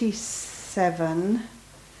 37.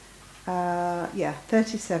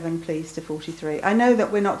 37 please to 43. I know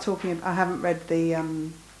that we're not talking, I haven't read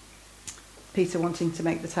the Peter wanting to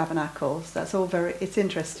make the tabernacles. That's all it's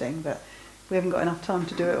interesting, but we haven't got enough time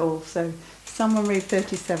to do it all. So someone read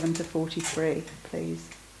 37 to 43, please.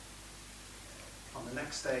 On the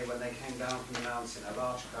next day, when they came down from the mountain, a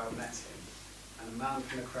large crowd met him, and a man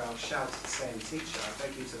from the crowd shouted, saying, Teacher, I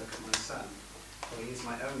beg you to look at my son, for he is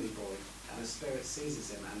my only boy. And the spirit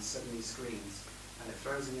seizes him and suddenly screams, and it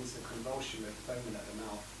throws him into a convulsion with foaming at the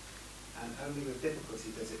mouth, and only with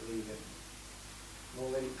difficulty does it leave him,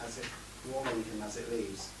 warning him as it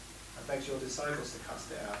leaves. I begged your disciples to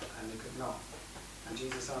cast it out, and they could not. And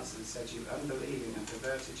Jesus answered and said, You unbelieving and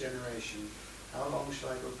perverted generation, how long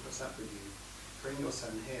shall I go put up with you? Bring your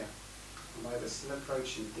son here. And while they were still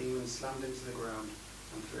approaching, the demon slammed into the ground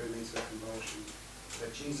and threw him into a convulsion.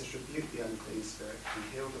 But Jesus rebuked the unclean spirit and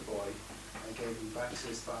healed the boy, and gave him back to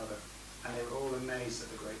his father. And they were all amazed at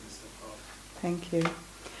the greatness of God. Thank you.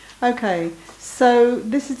 Okay, so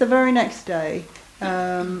this is the very next day.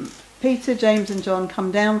 Peter, James and John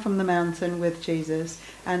come down from the mountain with Jesus,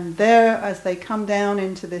 and there, as they come down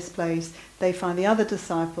into this place, they find the other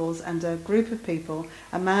disciples and a group of people,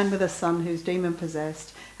 a man with a son who's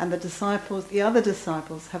demon-possessed, and the other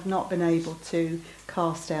disciples have not been able to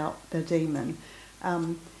cast out the demon.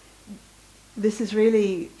 This is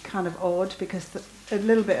really kind of odd, because a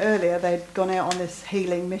little bit earlier they'd gone out on this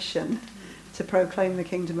healing mission to proclaim the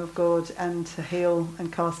kingdom of God and to heal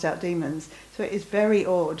and cast out demons. So it is very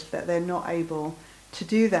odd that they're not able to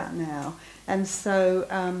do that now. And so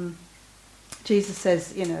Jesus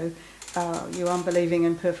says, you unbelieving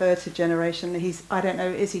and perverted generation. I don't know,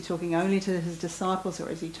 is he talking only to his disciples, or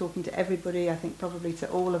is he talking to everybody? I think probably to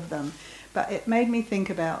all of them. But it made me think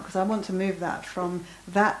about, because I want to move that from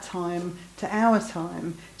that time to our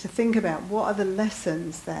time, to think about what are the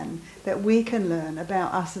lessons then that we can learn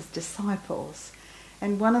about us as disciples.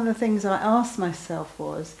 And one of the things I asked myself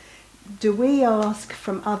was, do we ask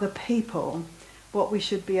from other people what we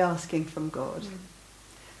should be asking from God?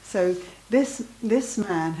 So this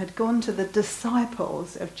man had gone to the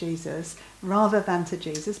disciples of Jesus rather than to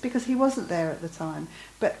Jesus, because he wasn't there at the time.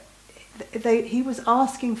 But he was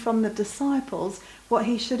asking from the disciples what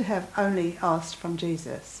he should have only asked from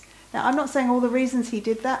Jesus. Now, I'm not saying all the reasons he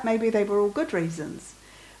did that, maybe they were all good reasons,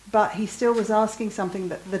 but he still was asking something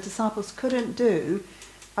that the disciples couldn't do,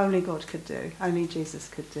 only God could do, only Jesus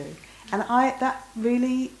could do. And that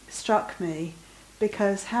really struck me,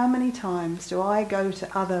 because how many times do I go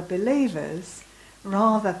to other believers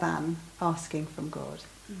rather than asking from God?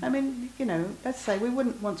 I mean, let's say we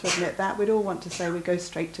wouldn't want to admit that. We'd all want to say we go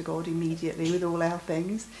straight to God immediately with all our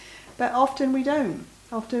things. But often we don't.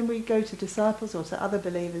 Often we go to disciples or to other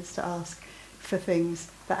believers to ask for things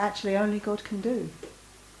that actually only God can do.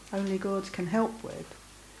 Only God can help with.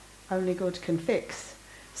 Only God can fix.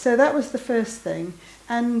 So that was the first thing.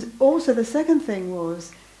 And also the second thing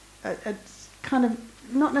was a kind of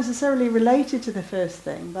not necessarily related to the first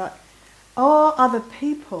thing, but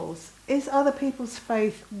is other people's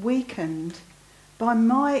faith weakened by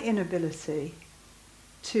my inability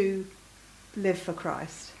to live for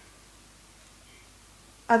Christ?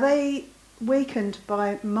 Are they weakened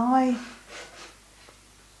by my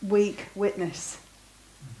weak witness?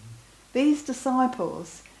 These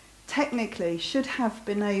disciples technically should have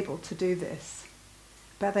been able to do this,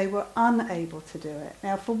 but they were unable to do it.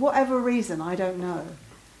 Now, for whatever reason, I don't know.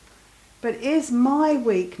 But is my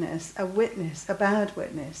weakness a bad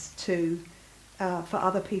witness for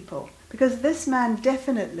other people? Because this man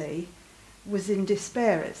definitely was in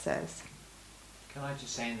despair, it says. Can I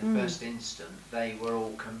just say, in the first instant, they were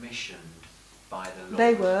all commissioned by the Lord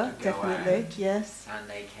They were, to go definitely, out, yes. and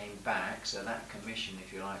they came back, so that commission,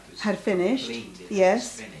 if you like, was Had finished. completed, Yes,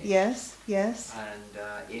 was finished. yes, yes.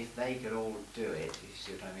 And if they could all do it, you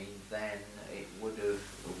see what I mean, then it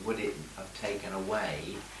would it have taken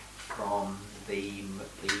away from the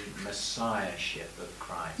messiahship of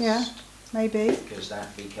Christ? Yeah, maybe. Because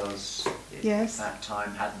Yes. that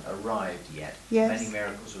time hadn't arrived yet. Yes. Many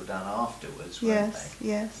miracles were done afterwards, weren't Yes, they?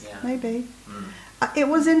 yes, Yeah. maybe. Mm. It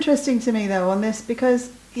was interesting to me though on this because,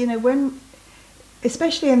 you know,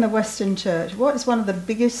 especially in the Western Church, what is one of the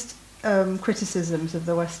biggest criticisms of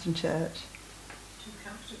the Western Church? Too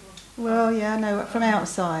comfortable. Well, yeah, no, from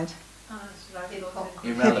outside. It's like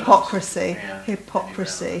Irrelevance. Hypocrisy, Yeah.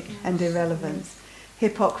 hypocrisy and irrelevance.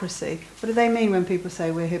 Hypocrisy. What do they mean when people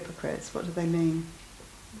say we're hypocrites? What do they mean?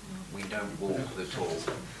 We don't walk the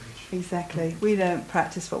talk. Exactly. We don't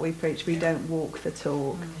practice what we preach. We don't walk the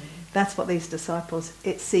talk. That's what these disciples,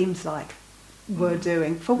 it seems like, were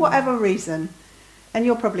doing for whatever reason. And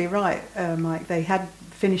you're probably right, Mike. They had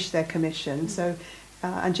finished their commission, so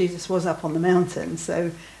and Jesus was up on the mountain.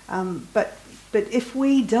 So, but if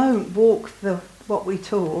we don't walk what we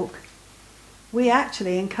talk, we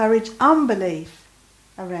actually encourage unbelief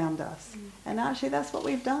around us. And actually, that's what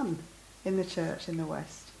we've done in the church in the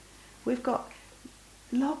West. We've got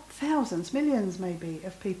thousands, millions maybe,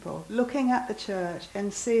 of people looking at the church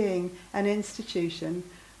and seeing an institution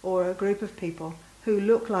or a group of people who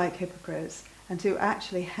look like hypocrites and who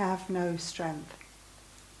actually have no strength.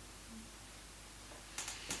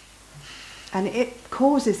 And it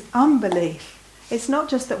causes unbelief. It's not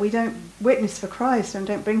just that we don't witness for Christ and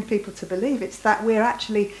don't bring people to believe, it's that we're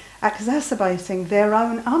actually exacerbating their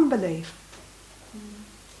own unbelief.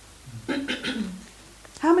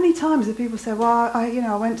 How many times do people say, well,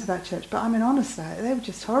 I went to that church, but I mean, honestly, they were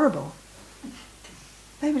just horrible.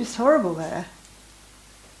 They were just horrible there.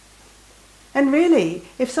 And really,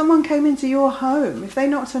 if someone came into your home, if they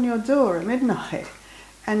knocked on your door at midnight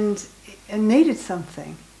and needed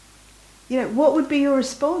something, you know, what would be your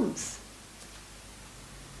response?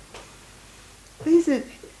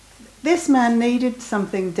 This man needed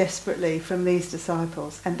something desperately from these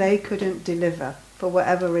disciples, and they couldn't deliver for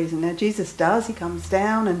whatever reason. Now Jesus does, he comes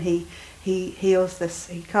down and he heals this,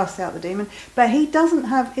 he casts out the demon, but he doesn't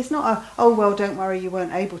have, it's not a, oh well, don't worry, you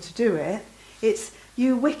weren't able to do it. It's,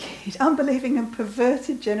 you wicked, unbelieving and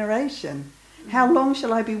perverted generation. How long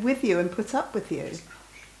shall I be with you and put up with you?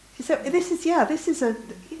 So this is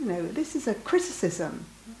a criticism.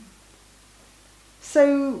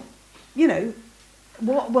 So, you know,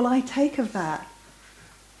 what will I take of that,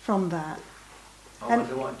 from that? I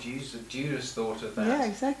wonder what Judas thought of that. Yeah,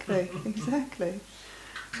 exactly, exactly.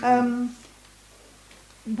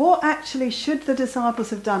 What actually should the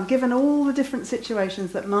disciples have done, given all the different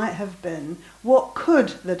situations that might have been? What could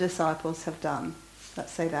the disciples have done?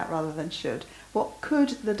 Let's say that rather than should. What could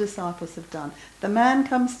the disciples have done? The man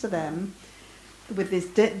comes to them with this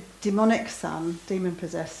demonic son,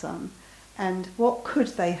 demon-possessed son, and what could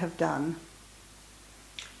they have done?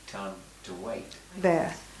 Tell him to wait.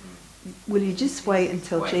 There. Will you just wait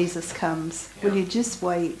until Jesus comes? Yeah. Will you just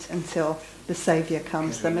wait until the Saviour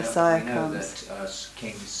comes, the Messiah comes? We know that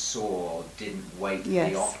King Saul didn't wait for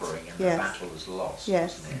Yes. the offering, and Yes. the battle was lost,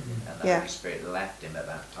 Yes. wasn't it? And the Yeah. Holy Spirit left him at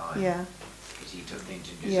that time. Yeah. Because he took things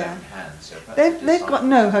into his Yeah. own hands. So perhaps They've the got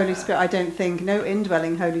no disciples Holy had- Spirit, I don't think, no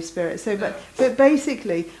indwelling Holy Spirit. So, No. but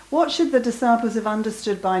basically, what should the disciples have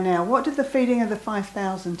understood by now? What did the feeding of the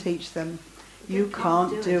 5,000 teach them? You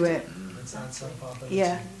can't do it. It's outside of our ability.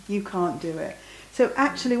 Yeah, you can't do it. So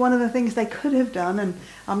actually one of the things they could have done, and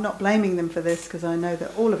I'm not blaming them for this because I know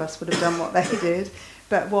that all of us would have done what they did,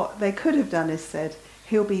 but what they could have done is said,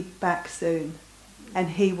 he'll be back soon and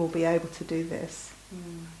he will be able to do this.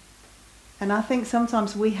 And I think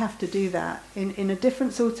sometimes we have to do that in a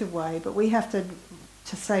different sort of way, but we have to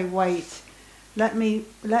say, wait, let me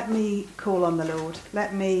call on the Lord.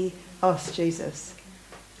 Let me ask Jesus.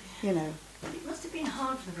 You know. It must have been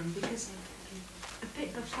hard for them because a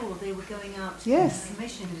bit before they were going out Yes. and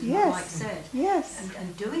commissioned, as Yes. Mike said, Yes.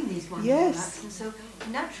 and doing these wonders Yes. and acts. And so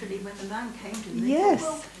naturally, when the man came to them, Yes. they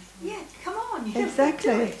thought, well, yeah, come on, you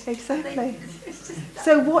Exactly, do it. exactly. It's just that-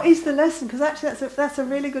 So what is the lesson? Because actually that's a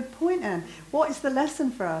really good point, Anne. What is the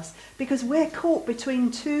lesson for us? Because we're caught between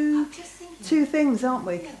two I'm just thinking, two things, aren't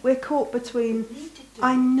we? Yeah. We're caught between, we need to do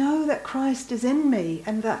I it. know that Christ is in me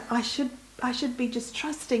and that I should be just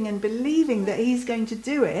trusting and believing that he's going to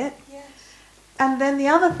do it. Yes. And then the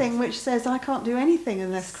other thing which says I can't do anything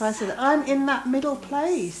unless Christ is. I'm in that middle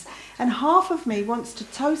place. And half of me wants to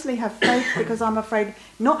totally have faith because I'm afraid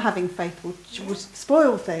not having faith will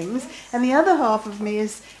spoil things. And the other half of me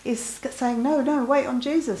is saying, no, wait on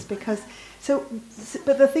Jesus. But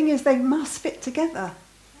the thing is, they must fit together.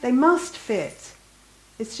 They must fit.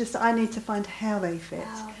 It's just I need to find how they fit.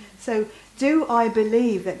 So do I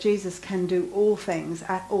believe that Jesus can do all things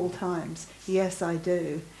at all times? Yes, I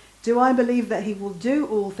do. Do I believe that he will do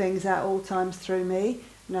all things at all times through me?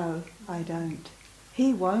 No, I don't.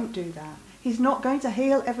 He won't do that. He's not going to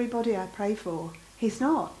heal everybody I pray for. He's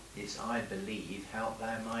not. It's I believe, help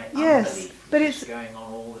thou my yes, unbelief, but which it's is going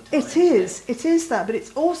on all the time. It is that, but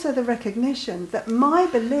it's also the recognition that my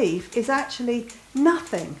belief is actually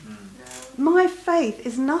nothing. My faith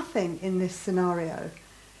is nothing in this scenario.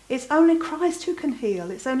 It's only Christ who can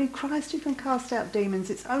heal. It's only Christ who can cast out demons.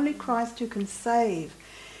 It's only Christ who can save.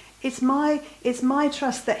 It's my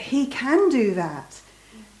trust that he can do that.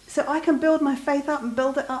 So I can build my faith up and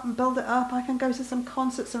build it up and build it up. I can go to some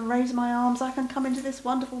concerts and raise my arms. I can come into this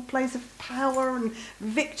wonderful place of power and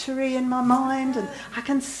victory in my mind, and I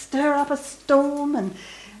can stir up a storm.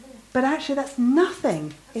 But actually that's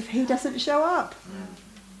nothing if he doesn't show up.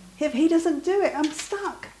 If he doesn't do it, I'm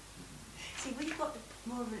stuck. See, we've got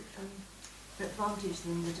more of an advantage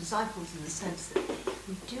than the disciples in the sense that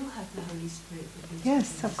we do have the Holy Spirit that lives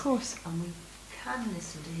Yes, within of us, course. and we can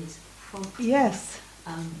listen to his prompting. Yes.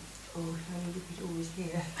 Or if only we could always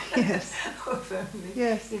hear. Yes. Or if only,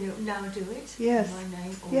 yes. Now do it. Yes. In my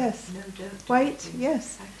name. Or yes. No, don't. Wait.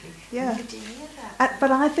 Yes. Exactly. Yeah. We could hear that.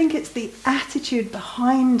 But I think it's the attitude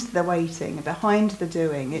behind the waiting, behind the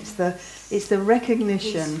doing. It's the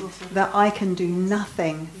recognition that I can do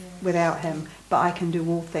nothing without him, but I can do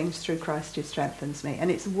all things through Christ who strengthens me. And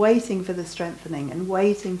it's waiting for the strengthening and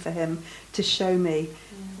waiting for him to show me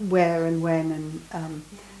where and when and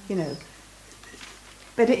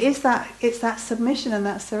But it's that submission and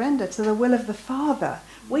that surrender to the will of the Father.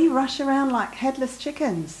 We rush around like headless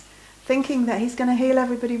chickens, thinking that he's going to heal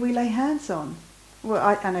everybody we lay hands on.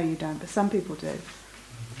 Well, I know you don't, but some people do.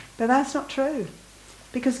 But that's not true.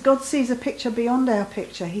 Because God sees a picture beyond our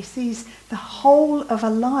picture. He sees the whole of a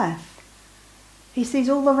life. He sees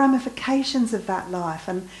all the ramifications of that life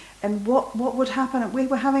and what would happen. We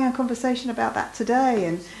were having a conversation about that today,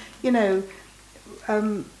 and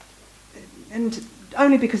and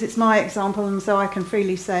only because it's my example and so I can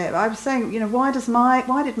freely say it. I was saying, why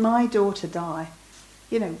did my daughter die?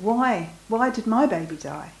 Why did my baby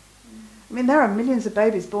die? I mean, there are millions of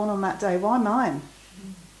babies born on that day. Why mine?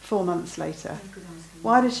 4 months later.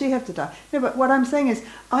 Why did she have to die? No, but what I'm saying is,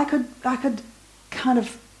 I could kind of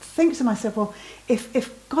think to myself, well, if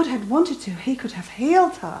God had wanted to, he could have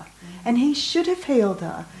healed her, and he should have healed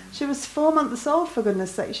her. She was 4 months old, for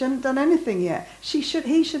goodness sake. She hadn't done anything yet. He should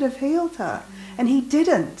have healed her, and he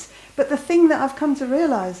didn't. But the thing that I've come to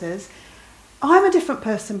realise is, I'm a different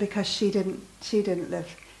person because she didn't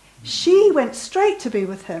live. She went straight to be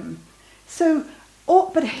with him.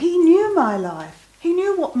 But he knew my life. He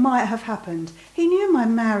knew what might have happened. He knew my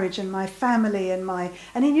marriage and my family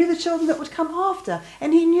and he knew the children that would come after.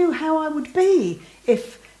 And he knew how I would be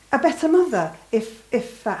if a better mother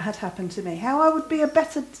if that had happened to me. How I would be a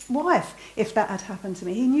better wife if that had happened to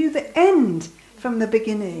me. He knew the end from the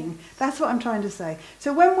beginning. That's what I'm trying to say.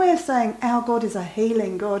 So when we're saying our God is a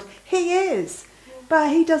healing God, he is.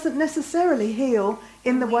 But he doesn't necessarily heal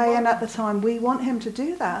in the way and at the time we want him to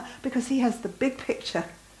do that, because he has the big picture.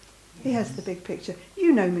 He has the big picture.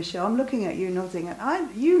 You know, Michelle, I'm looking at you nodding.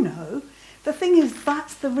 You know. The thing is,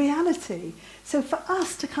 that's the reality. So for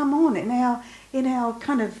us to come on in our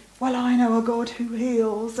kind of, well, I know a God who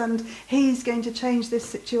heals and he's going to change this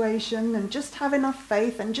situation, and just have enough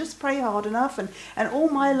faith and just pray hard enough, and all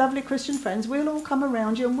my lovely Christian friends, we'll all come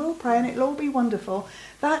around you and we'll pray and it'll all be wonderful.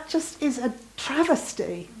 That just is a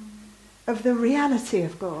travesty of the reality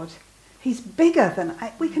of God. He's bigger than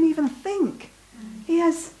we can even think. He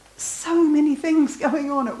has so many things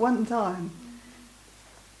going on at one time,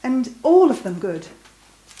 and all of them good.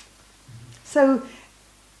 So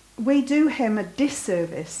we do him a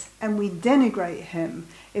disservice and we denigrate him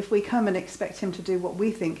if we come and expect him to do what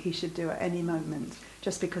we think he should do at any moment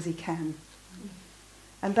just because he can.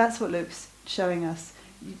 And that's what Luke's showing us.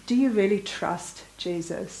 Do you really trust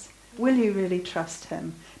Jesus? Will you really trust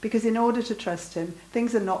him? Because in order to trust him,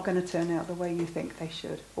 things are not going to turn out the way you think they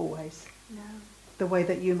should, always. No. The way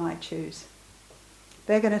that you might choose.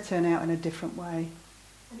 They're going to turn out in a different way.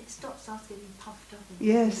 And it stops us getting puffed up.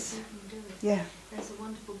 Yes. We can do it. Yeah. There's a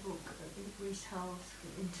wonderful book, Reese Howells,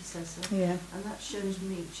 Intercessor. Yeah. And that showed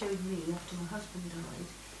me after my husband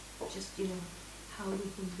died, just, how we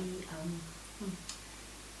can be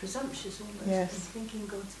presumptuous almost, Yes. and thinking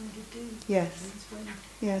God's going to do Yes. things when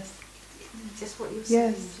Yes. just what you're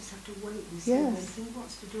saying, Yes. you just have to wait and see Yes. when He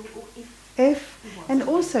wants to do it, or if If, He wants and to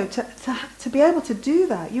do also to be able to do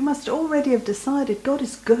that, you must already have decided God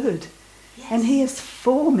is good, it. and He is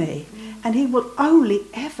for me, and He will only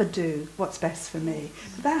ever do what's best for me.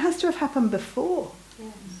 But that has to have happened before.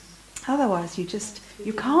 Yes. Otherwise, you Yes.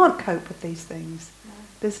 can't cope with these things. No.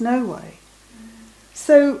 There's no way.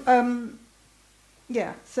 So,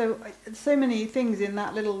 so many things in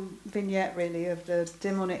that little vignette, really, of the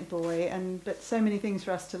demonic boy, but so many things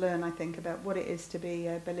for us to learn, I think, about what it is to be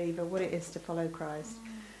a believer, what it is to follow Christ.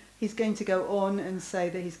 He's going to go on and say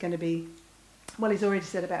that he's going to be, well, he's already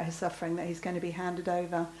said about his suffering, that he's going to be handed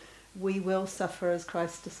over. We will suffer as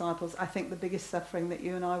Christ's disciples. I think the biggest suffering that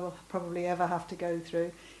you and I will probably ever have to go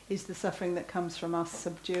through is the suffering that comes from us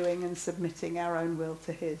subduing and submitting our own will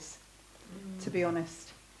to his, to be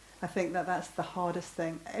honest. I think that that's the hardest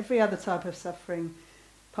thing. Every other type of suffering,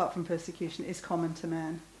 apart from persecution, is common to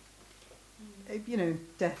man. You know,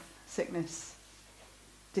 death, sickness,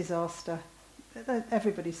 disaster.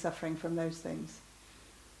 Everybody's suffering from those things.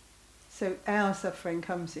 So our suffering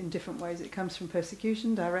comes in different ways. It comes from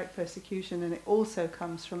persecution, direct persecution, and it also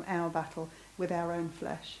comes from our battle with our own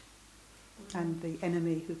flesh and the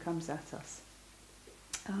enemy who comes at us.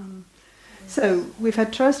 So we've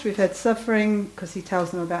had trust, we've had suffering, because he tells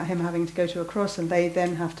them about him having to go to a cross, and they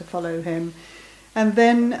then have to follow him. And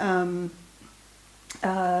then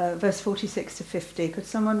verse 46 to 50. Could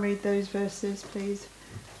someone read those verses, please?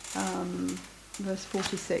 Verse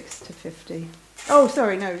 46 to 50. Oh,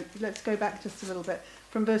 sorry, no, let's go back just a little bit.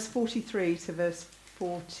 From verse 43 to verse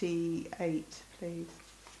 48, please.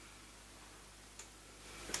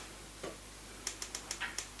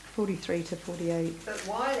 43 to 48. But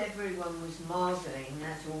while everyone was marvelling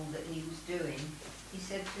at all that he was doing, he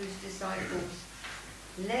said to his disciples,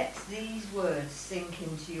 "Let these words sink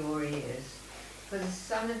into your ears, for the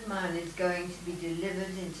Son of Man is going to be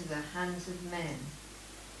delivered into the hands of men."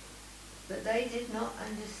 But they did not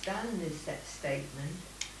understand this statement,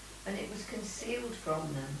 and it was concealed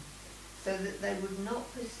from them, so that they would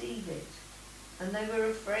not perceive it, and they were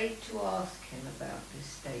afraid to ask him about this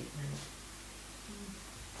statement.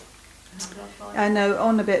 I know,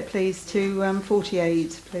 on a bit, please, to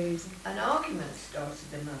 48, please. An argument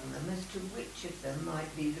started among them as to which of them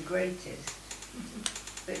might be the greatest.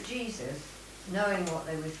 But Jesus, knowing what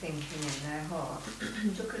they were thinking in their hearts,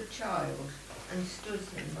 took a child and stood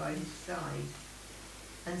him by his side,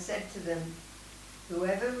 and said to them,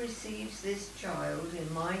 "Whoever receives this child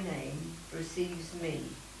in my name receives me,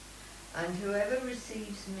 and whoever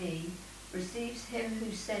receives me receives him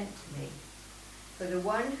who sent me. For the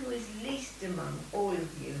one who is least among all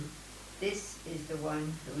of you, this is the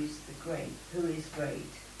one who is great."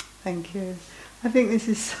 Thank you. I think this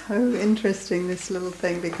is so interesting, this little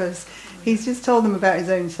thing, because he's just told them about his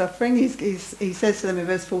own suffering. He says to them in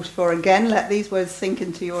verse 44 again, "Let these words sink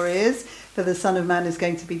into your ears, for the Son of Man is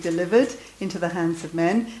going to be delivered into the hands of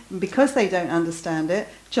men." And because they don't understand it,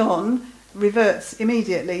 John reverts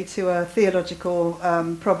immediately to a theological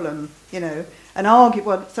problem, an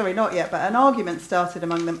argument started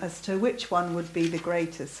among them as to which one would be the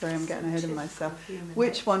greatest. Sorry, I'm getting ahead of myself.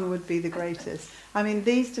 Which one would be the greatest? I mean,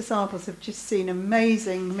 these disciples have just seen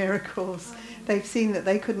amazing miracles. They've seen that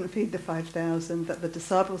they couldn't feed the 5,000, that the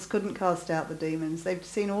disciples couldn't cast out the demons. They've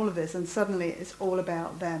seen all of this, and suddenly it's all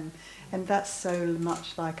about them. And that's so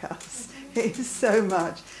much like us. It is so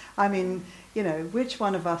much. I mean, which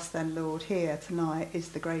one of us then, Lord, here tonight is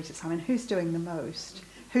the greatest? I mean, who's doing the most?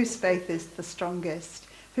 Whose faith is the strongest?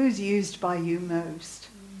 Who's used by you most?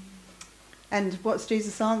 And what's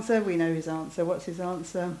Jesus' answer? We know his answer. What's his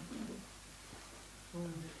answer?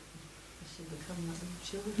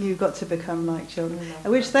 You've got to become like children.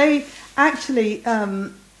 Which they actually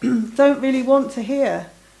don't really want to hear.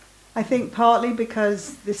 I think partly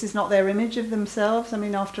because this is not their image of themselves. I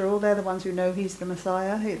mean, after all, they're the ones who know he's the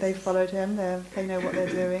Messiah. They've followed him. They know what they're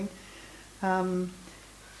doing.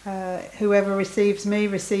 Whoever receives me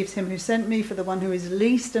receives him who sent me. For the one who is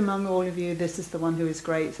least among all of you, this is the one who is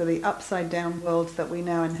great. So the upside down world that we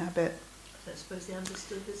now inhabit. I don't suppose they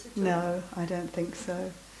understood this at all. No, I don't think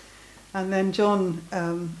so. And then John,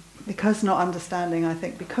 because not understanding, I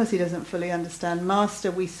think, because he doesn't fully understand,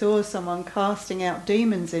 "Master, we saw someone casting out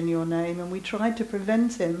demons in your name, and we tried to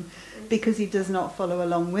prevent him because he does not follow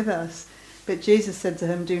along with us. But Jesus said to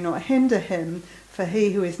him, 'Do not hinder him, for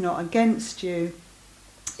he who is not against you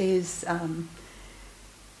is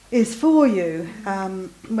for you.'"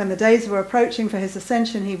 When the days were approaching for his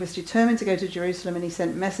ascension, he was determined to go to Jerusalem, and he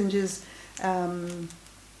sent messengers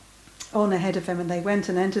on ahead of him, and they went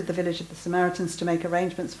and entered the village of the Samaritans to make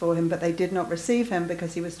arrangements for him, but they did not receive him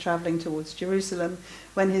because he was travelling towards Jerusalem.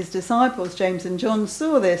 When his disciples, James and John,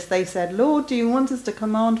 saw this, they said, "Lord, do you want us to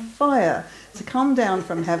command fire to come down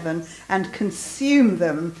from heaven and consume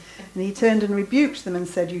them?" And he turned and rebuked them and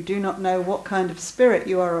said, "You do not know what kind of spirit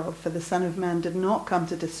you are of, for the Son of Man did not come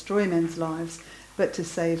to destroy men's lives, but to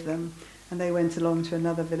save them." And they went along to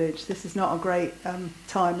another village. This is not a great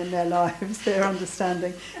time in their lives, their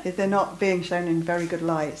understanding. They're not being shown in very good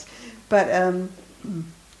light. But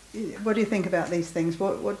what do you think about these things?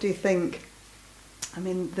 What do you think? I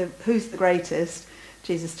mean, who's the greatest?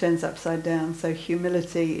 Jesus turns upside down. So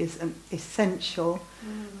humility is an essential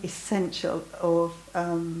of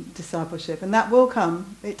discipleship. And that will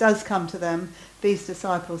come. It does come to them. These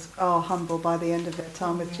disciples are humble by the end of their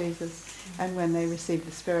time with Jesus. And when they receive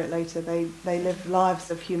the Spirit later, they live lives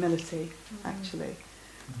of humility, actually.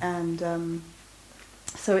 And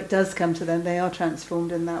so it does come to them. They are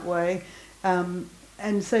transformed in that way.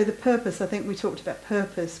 And so the purpose, I think we talked about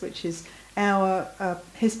purpose, which is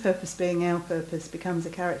his purpose being our purpose, becomes a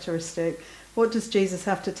characteristic. What does Jesus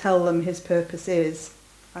have to tell them his purpose is?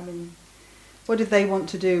 I mean, what did they want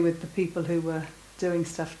to do with the people who were doing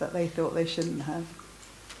stuff that they thought they shouldn't have?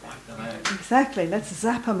 Wipe them out. Exactly. Let's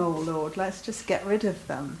zap them all, Lord. Let's just get rid of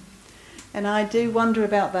them. And I do wonder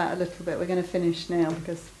about that a little bit. We're going to finish now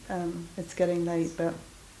because it's getting late. But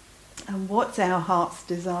what's our heart's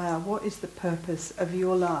desire? What is the purpose of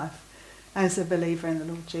your life as a believer in the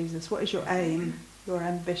Lord Jesus? What is your aim, your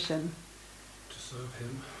ambition? To serve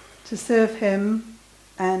him. To serve him,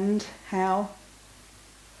 and how?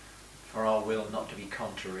 For our will not to be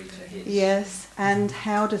contrary to his. Yes, and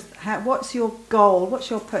what's your goal? What's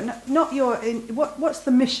your what's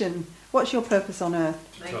the mission? What's your purpose on earth?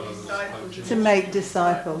 To make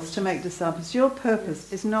disciples. To make disciples. Your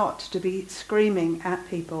purpose is not to be screaming at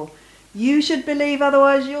people, "You should believe,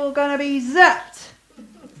 otherwise you're going to be zapped.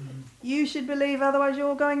 You should believe, otherwise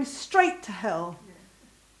you're going straight to hell.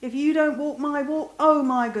 If you don't walk my walk, oh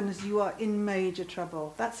my goodness, you are in major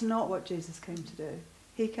trouble." That's not what Jesus came to do.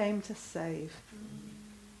 He came to save.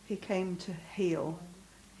 He came to heal.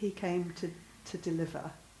 He came to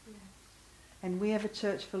deliver. And we have a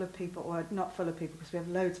church full of people, or not full of people, because we have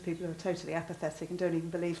loads of people who are totally apathetic and don't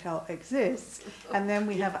even believe hell exists. And then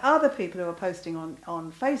we have other people who are posting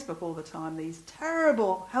on Facebook all the time these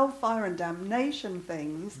terrible hellfire and damnation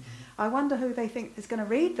things. I wonder who they think is going to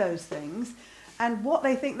read those things and what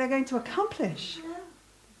they think they're going to accomplish.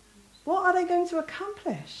 What are they going to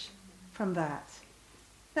accomplish from that?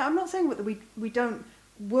 Now, I'm not saying that we don't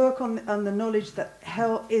work on the knowledge that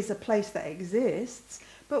hell is a place that exists,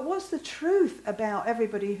 but what's the truth about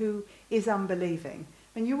everybody who is unbelieving?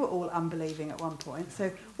 And you were all unbelieving at one point,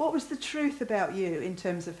 so what was the truth about you in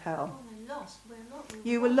terms of hell? Oh, we're lost. We're not.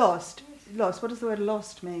 You were lost. Yes. Lost. What does the word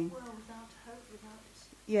lost mean? Well, without hope, without.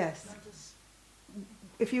 Yes. Without us.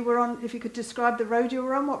 If you could describe the road you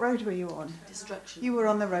were on, what road were you on? Destruction. You were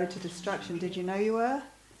on the road to destruction. Did you know you were?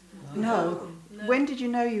 No. When did you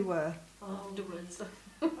know you were? Afterwards.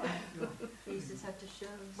 Jesus had to show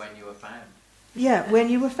us. When you were found. Yeah, when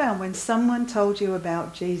you were found, when someone told you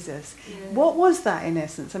about Jesus. Yeah. What was that in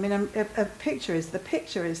essence? I mean, the picture is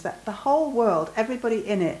that the whole world, everybody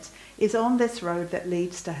in it, is on this road that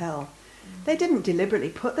leads to hell. They didn't deliberately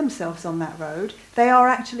put themselves on that road. They are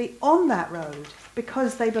actually on that road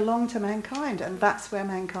because they belong to mankind, and that's where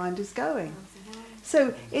mankind is going.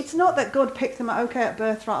 So it's not that God picked them up, okay, at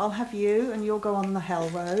birth, right, I'll have you and you'll go on the hell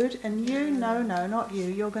road, and you, no, not you,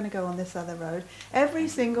 you're going to go on this other road. Every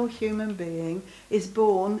single human being is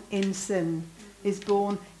born in sin, is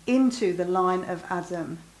born into the line of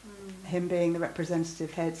Adam, him being the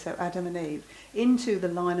representative head, so Adam and Eve, into the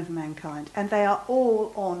line of mankind. And they are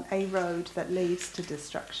all on a road that leads to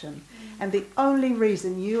destruction. And the only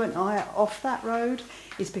reason you and I are off that road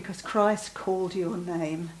is because Christ called your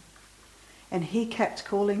name. And he kept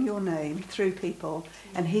calling your name through people,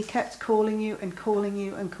 and he kept calling you and calling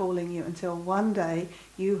you and calling you until one day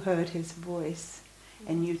you heard his voice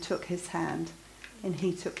and you took his hand and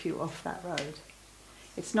he took you off that road.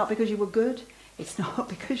 It's not because you were good, it's not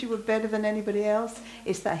because you were better than anybody else,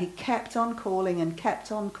 it's that he kept on calling and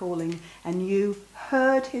kept on calling, and you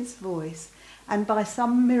heard his voice, and by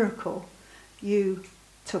some miracle you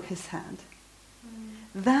took his hand.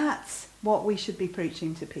 That's what we should be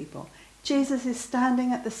preaching to people. Jesus is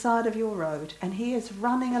standing at the side of your road, and he is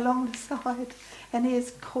running along the side, and he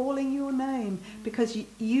is calling your name because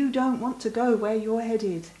you don't want to go where you're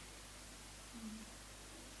headed.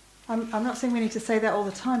 I'm not saying we need to say that all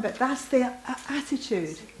the time, but that's their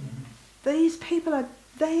attitude. These people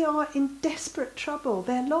they are in desperate trouble.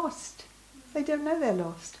 They're lost. They don't know they're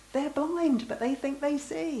lost. They're blind, but they think they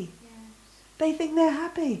see. They think they're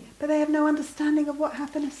happy, but they have no understanding of what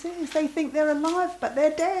happiness is. They think they're alive, but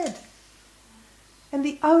they're dead. And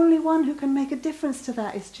the only one who can make a difference to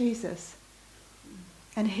that is Jesus.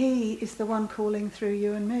 And he is the one calling through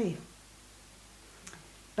you and me.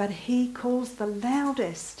 But he calls the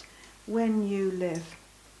loudest when you live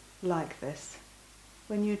like this,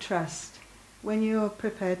 when you trust, when you're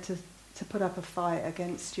prepared to put up a fight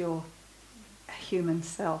against your human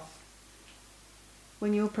self,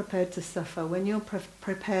 when you're prepared to suffer, when you're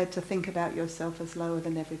prepared to think about yourself as lower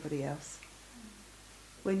than everybody else,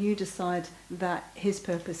 when you decide that his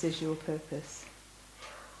purpose is your purpose.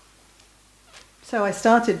 So I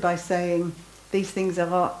started by saying these things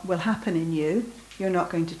will happen in you. You're not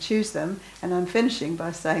going to choose them. And I'm finishing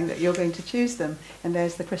by saying that you're going to choose them. And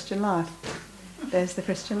there's the Christian life. There's the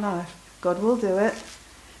Christian life. God will do it,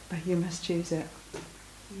 but you must choose it.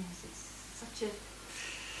 Yes, it's such a...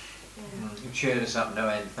 You cheered us up no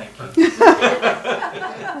end, thank you.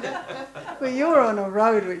 Well, you're on a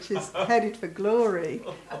road which is headed for glory.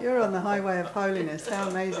 You're on the highway of holiness. How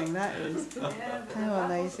amazing that is. How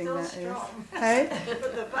amazing that is. Hey?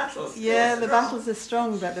 The battle's the battles are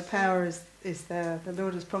strong, but the power is there. The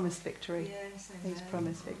Lord has promised victory. Yes, He's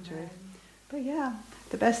promised victory. But yeah,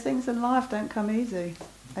 the best things in life don't come easy.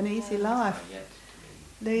 An easy life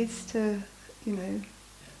leads to,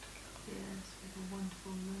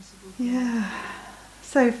 Yeah.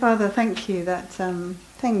 So, Father, thank you that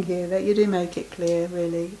you do make it clear,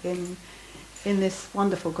 really, in this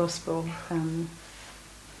wonderful gospel,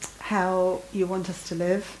 how you want us to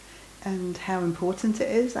live, and how important it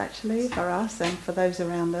is actually for us and for those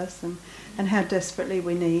around us, and how desperately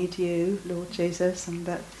we need you, Lord Jesus, and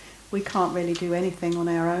that we can't really do anything on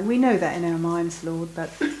our own. We know that in our minds, Lord, but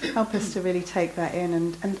help us to really take that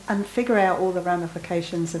in and figure out all the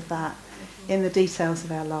ramifications of that in the details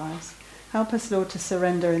of our lives. Help us, Lord, to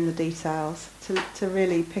surrender in the details, to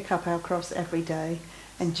really pick up our cross every day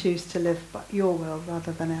and choose to live by your will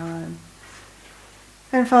rather than our own.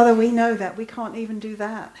 And Father, we know that we can't even do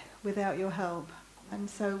that without your help. And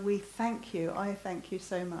so we thank you, I thank you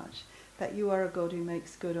so much, that you are a God who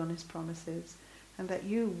makes good on his promises, and that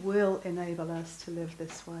you will enable us to live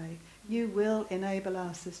this way. You will enable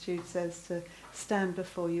us, as Jude says, to stand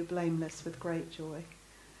before you blameless with great joy.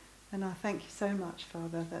 And I thank you so much,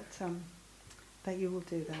 Father, that you will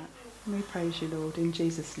do that. And we praise you, Lord, in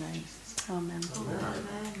Jesus' name. Amen.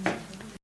 Amen.